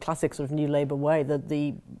also, in the classic sort of New Labour way, that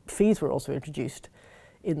the fees were also introduced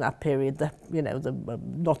in that period.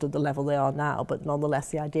 Not at the level they are now, but nonetheless,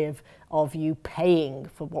 the idea of you paying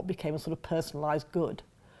for what became a sort of personalised good,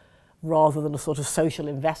 rather than a sort of social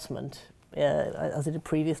investment, as it had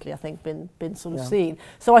previously, I think, been sort of seen.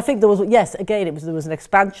 So I think there was, yes, again, there was an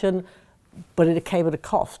expansion, but it came at a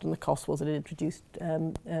cost, and the cost was that it introduced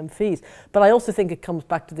fees. But I also think it comes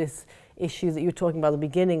back to this issue that you were talking about at the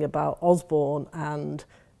beginning about Osborne and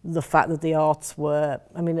the fact that the arts were,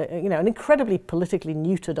 I mean, an incredibly politically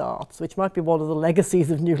neutered arts, which might be one of the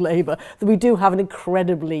legacies of New Labour, that we do have an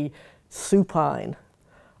incredibly supine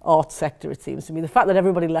art sector, it seems to me. The fact that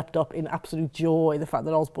everybody leapt up in absolute joy, the fact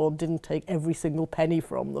that Osborne didn't take every single penny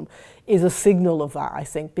from them, is a signal of that, I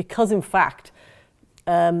think, because in fact,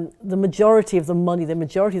 the majority of the money, the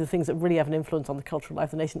majority of the things that really have an influence on the cultural life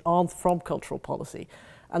of the nation aren't from cultural policy.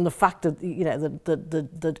 And the fact that,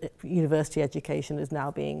 that university education is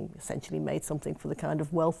now being essentially made something for the kind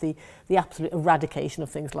of wealthy, the absolute eradication of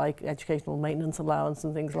things like educational maintenance allowance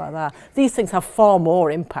and things like that. These things have far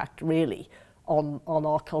more impact, really, on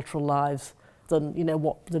our cultural lives than,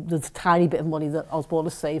 what the tiny bit of money that Osborne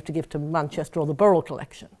has saved to give to Manchester or the Borough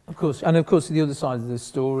collection. Of course, and of course the other side of the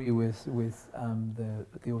story with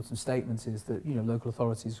the autumn statements is that local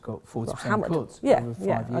authorities have got 40% cuts over 5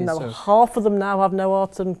 years. I know half of them now have no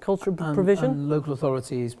arts and cultural provision. And local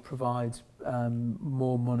authorities provide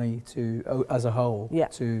more money as a whole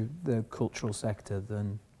to the cultural sector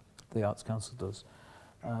than the Arts Council does,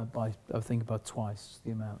 by I think about twice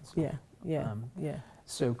the amount.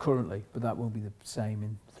 So currently, but that won't be the same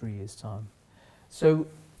in 3 years' time. So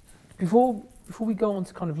before we go on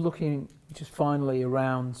to kind of looking just finally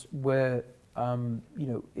around where, to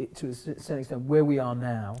a certain extent, where we are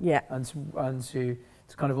now, and to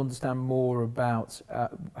kind of understand more about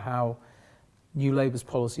how New Labour's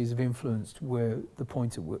policies have influenced the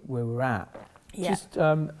point at where we're at. Just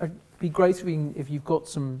it'd be great if you've got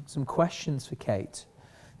some questions for Kate,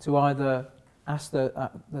 to either ask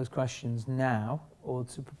those questions now, or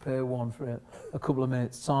to prepare one for a couple of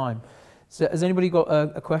minutes' time. So has anybody got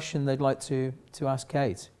a question they'd like to ask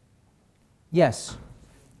Kate? Yes.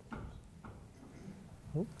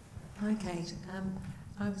 Hi, Kate.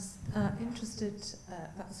 I was interested,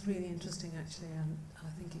 that was really interesting actually, and I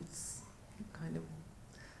think it's kind of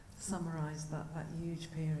summarised that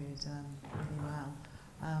huge period really well.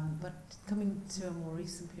 But coming to a more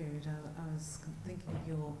recent period, I was thinking of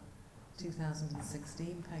your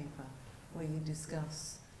 2016 paper, where you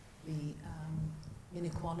discuss the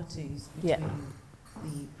inequalities between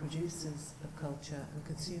the producers of culture and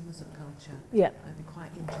consumers of culture. It'd be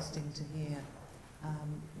quite interesting to hear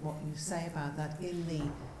what you say about that in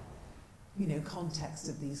the context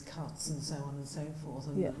of these cuts and so on and so forth.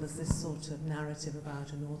 And there's this sort of narrative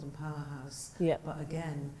about a northern powerhouse, but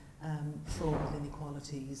again, fraught with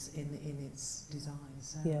inequalities in its design.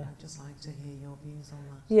 So I'd just like to hear your views on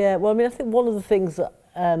that. Yeah, well, I mean, I think one of the things that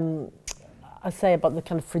I say about the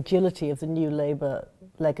kind of fragility of the New Labour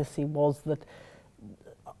legacy was that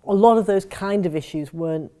a lot of those kind of issues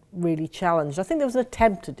weren't really challenged. I think there was an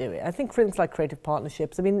attempt to do it. I think things like creative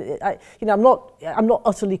partnerships, I mean, I'm not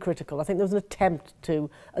utterly critical. I think there was an attempt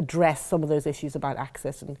to address some of those issues about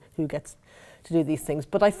access and who gets to do these things.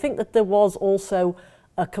 But I think that there was also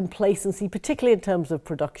a complacency, particularly in terms of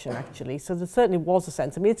production, actually. So there certainly was a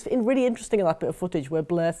sense. I mean, it's really interesting in that bit of footage where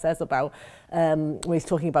Blair says about, when he's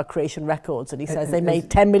talking about Creation Records, and he says they made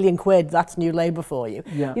 10 million quid, that's New Labour for you.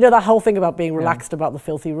 That whole thing about being relaxed about the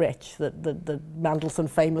filthy rich that Mandelson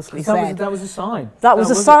famously said. That was a sign. That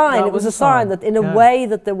was a sign. It was a sign that in a way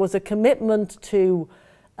that there was a commitment to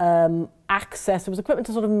access, there was a commitment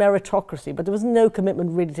to sort of meritocracy, but there was no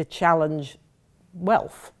commitment really to challenge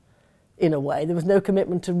wealth. In a way, there was no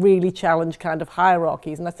commitment to really challenge kind of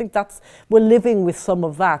hierarchies, and I think we're living with some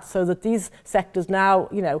of that, so that these sectors now,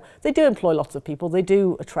 they do employ lots of people, they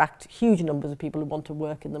do attract huge numbers of people who want to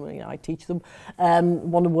work in them. I teach them,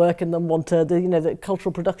 want to work in them, the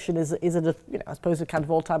cultural production is at a, I suppose a kind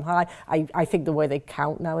of all-time high. I think the way they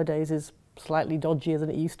count nowadays is slightly dodgier than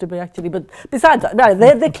it used to be, actually. But besides that, no,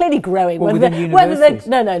 they're clearly growing. Well, whether within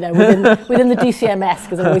they're, no, within the DCMS,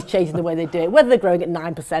 because they're always changing the way they do it. Whether they're growing at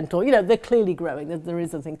 9% or, you know, they're clearly growing. There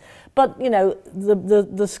is a thing. But, you know,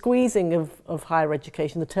 the squeezing of higher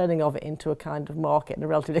education, the turning of it into a kind of market, and a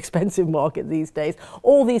relatively expensive market these days,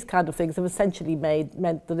 all these kind of things have essentially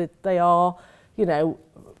meant that they are, you know,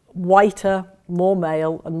 whiter, more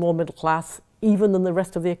male and more middle class, even than the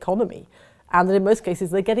rest of the economy. And that in most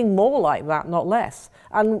cases they're getting more like that, not less.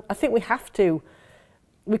 And I think we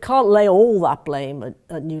can't lay all that blame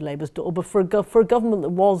at New Labour's door, but for a government that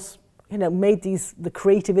was, you know, made the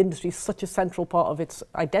creative industry such a central part of its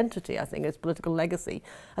identity, I think, its political legacy,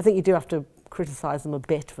 I think you do have to criticise them a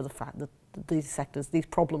bit for the fact that these sectors, these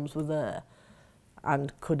problems were there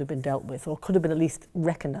and could have been dealt with, or could have been at least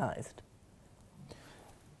recognised.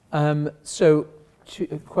 So,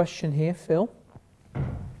 a question here, Phil.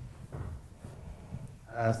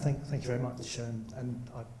 Thank you very much, and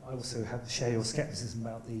I also share your scepticism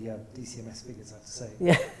about the DCMS figures, I have to say.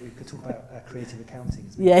 Yeah. We could talk about creative accounting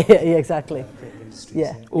as well. Yeah, exactly. Creative industries.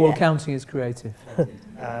 Yeah. All accounting is creative,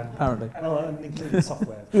 apparently. And including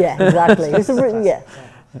software. Yeah, exactly. It's yeah.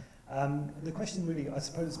 The question really, I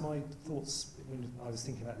suppose my thoughts when I was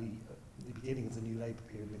thinking about the beginning of the New Labour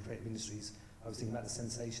period in the creative industries, I was thinking about the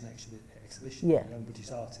Sensation exhibition of young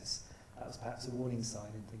British artists. That was perhaps a warning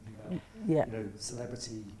sign in thinking about you know,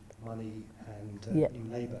 celebrity, money, and New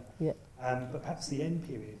Labour. Yeah. But perhaps the end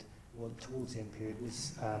period, or towards the end period,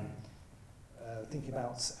 was thinking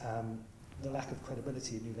about the lack of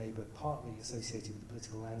credibility in New Labour, partly associated with the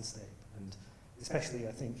political landscape, and especially,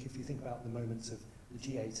 I think, if you think about the moments of the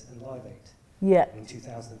G8 and Live 8 in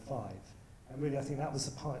 2005, and really, I think that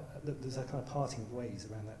was there's a kind of parting of ways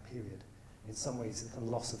around that period. In some ways, a kind of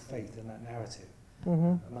loss of faith in that narrative.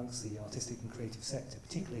 Amongst the artistic and creative sector,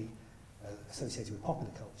 particularly associated with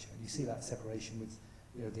popular culture. And you see that separation with,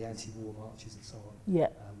 you know, the anti-war marches and so on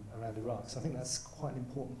around Iraq. So I think that's quite an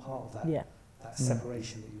important part of that, that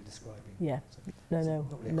separation that you were describing. Yeah. So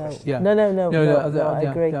I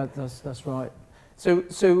agree. That's right.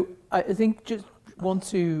 So I think just want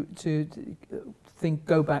to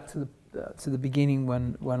go back to the beginning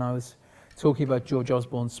when I was talking about George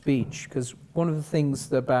Osborne's speech, because one of the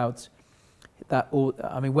things about that,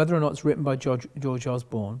 I mean, whether or not it's written by George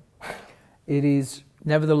Osborne, it is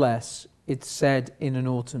nevertheless it's said in an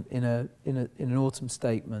autumn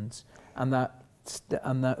statement, and that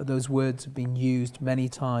those words have been used many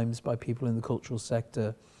times by people in the cultural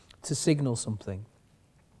sector to signal something.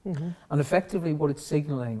 And effectively, what it's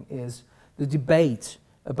signalling is the debate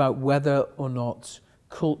about whether or not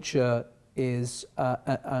culture is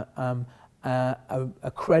a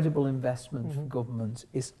credible investment for government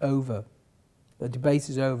is over. The debate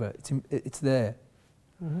is over. It's there.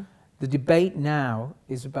 The debate now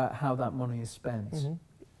is about how that money is spent.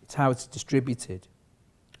 It's how it's distributed.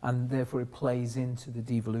 And therefore it plays into the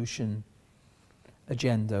devolution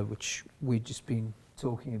agenda, which we've just been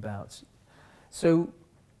talking about. So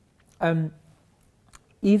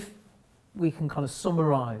if we can kind of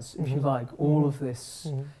summarise, if you like, all of this,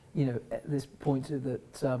 you know, at this point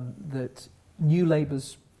that New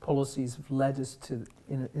Labour's policies have led us to,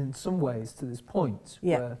 in some ways, to this point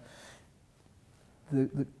where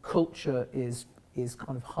the culture is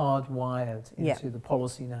kind of hardwired into the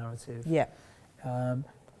policy narrative.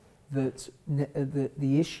 That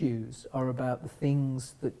the issues are about the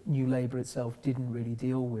things that New Labour itself didn't really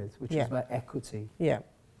deal with, which is about equity.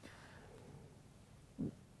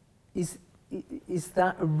 Is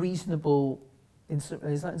that a reasonable? Is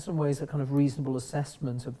that in some ways a kind of reasonable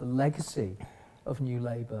assessment of the legacy of New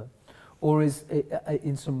Labour, or is it,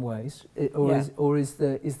 in some ways, is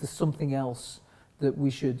there something else that we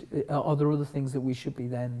should? Are there other things that we should be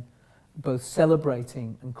then both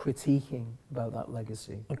celebrating and critiquing about that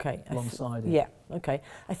legacy? Alongside it.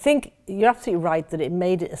 I think you're absolutely right that it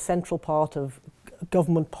made it a central part of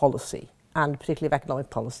government policy, and particularly of economic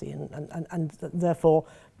policy, and therefore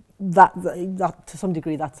that to some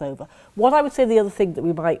degree that's over. What I would say the other thing that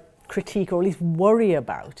we might critique or at least worry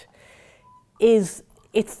about is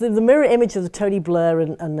it's the mirror image of the Tony Blair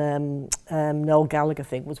and Noel Gallagher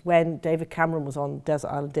thing was when David Cameron was on Desert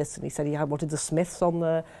Island Discs and he said he had wanted the Smiths on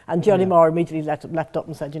there, and Johnny Marr immediately leapt up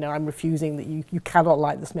and said, you know, I'm refusing that you cannot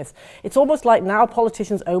like the Smiths. It's almost like now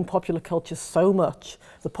politicians own popular culture so much,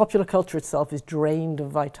 the popular culture itself is drained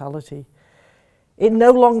of vitality. It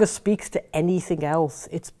no longer speaks to anything else.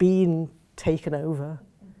 It's been taken over.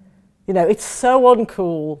 You know, it's so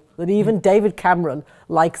uncool that even David Cameron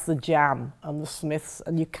likes the Jam and the Smiths,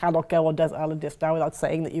 and you cannot go on Desert Island Discs now without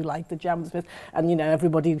saying that you like the Jam and the Smiths. And, you know,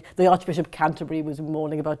 everybody, the Archbishop of Canterbury was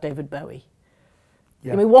mourning about David Bowie.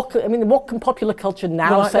 I mean, what can popular culture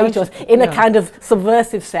now say to us in a kind of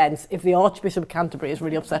subversive sense if the Archbishop of Canterbury is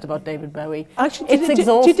really upset about David Bowie? Actually, it's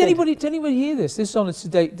exhausting. Did anybody hear this? This is on a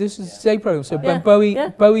Today. This is a Today program. So when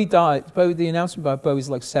Bowie died, the announcement about Bowie's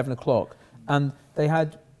like 7 o'clock, and they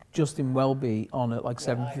had Justin Welby on at like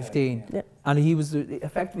 7:15, and he was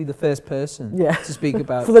effectively the first person to speak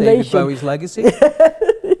about David Bowie's legacy.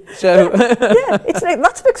 So that's an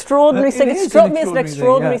extraordinary thing. It struck me as an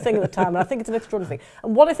extraordinary thing at the time, and I think it's an extraordinary thing.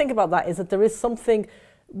 And what I think about that is that there is something.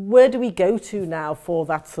 Where do we go to now for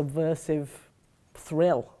that subversive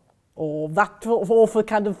thrill, or for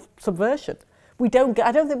kind of subversion? I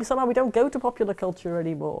don't think somehow we don't go to popular culture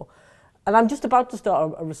anymore. And I'm just about to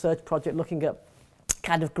start a research project looking at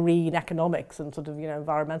kind of green economics and sort of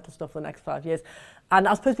environmental stuff for the next 5 years. And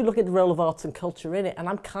I was supposed to be looking at the role of arts and culture in it. And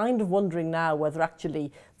I'm kind of wondering now whether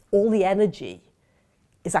actually all the energy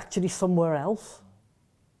is actually somewhere else.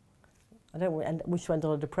 I don't wish to end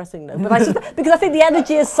on a depressing note, but because I think the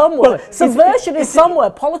energy is somewhere. Subversion is somewhere,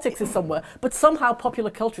 politics is somewhere, but somehow popular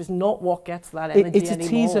culture is not what gets that energy anymore. It's a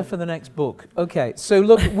teaser for the next book. Okay, so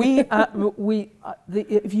look,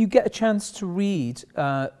 if you get a chance to read...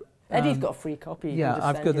 Eddie's got a free copy. Yeah,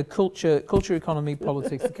 I've got the culture, economy,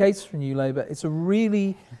 politics, the case for New Labour. It's a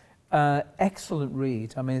really excellent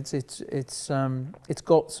read. I mean, it's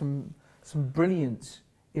got some brilliant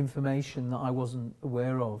information that I wasn't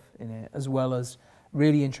aware of in it, as well as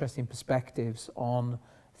really interesting perspectives on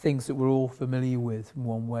things that we're all familiar with in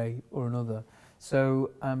one way or another.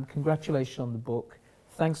 So, congratulations on the book.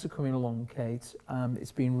 Thanks for coming along, Kate.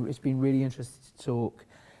 It's been really interesting to talk.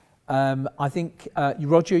 I think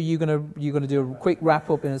Roger, you're gonna do a quick wrap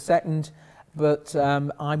up in a second, but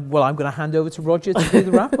I'm going to hand over to Roger to do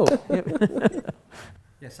the wrap up.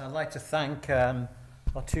 Yes, I'd like to thank our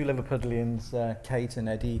two Liverpudlians, Kate and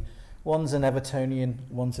Eddie. One's an Evertonian,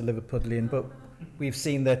 one's a Liverpudlian, but we've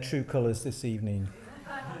seen their true colours this evening.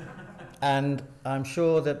 And I'm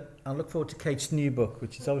sure that I look forward to Kate's new book,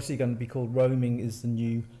 which is obviously going to be called Roaming is the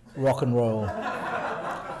New Rock and Roll.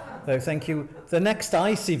 So thank you. The next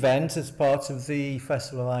ICE event as part of the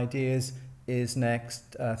Festival of Ideas is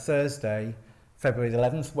next Thursday, February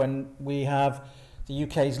 11th, when we have the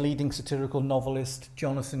UK's leading satirical novelist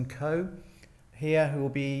Jonathan Coe here, who will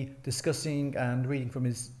be discussing and reading from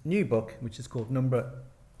his new book, which is called Number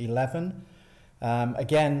 11.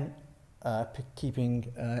 Again, keeping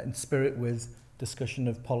in spirit with discussion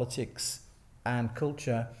of politics and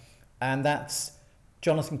culture. And that's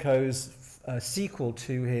Jonathan Coe's sequel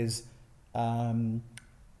to his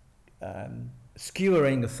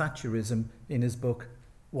skewering of Thatcherism in his book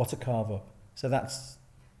What a Carve Up. So that's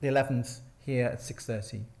the 11th here at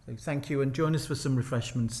 6:30. So thank you, and join us for some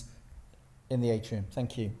refreshments in the atrium.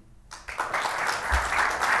 Thank you.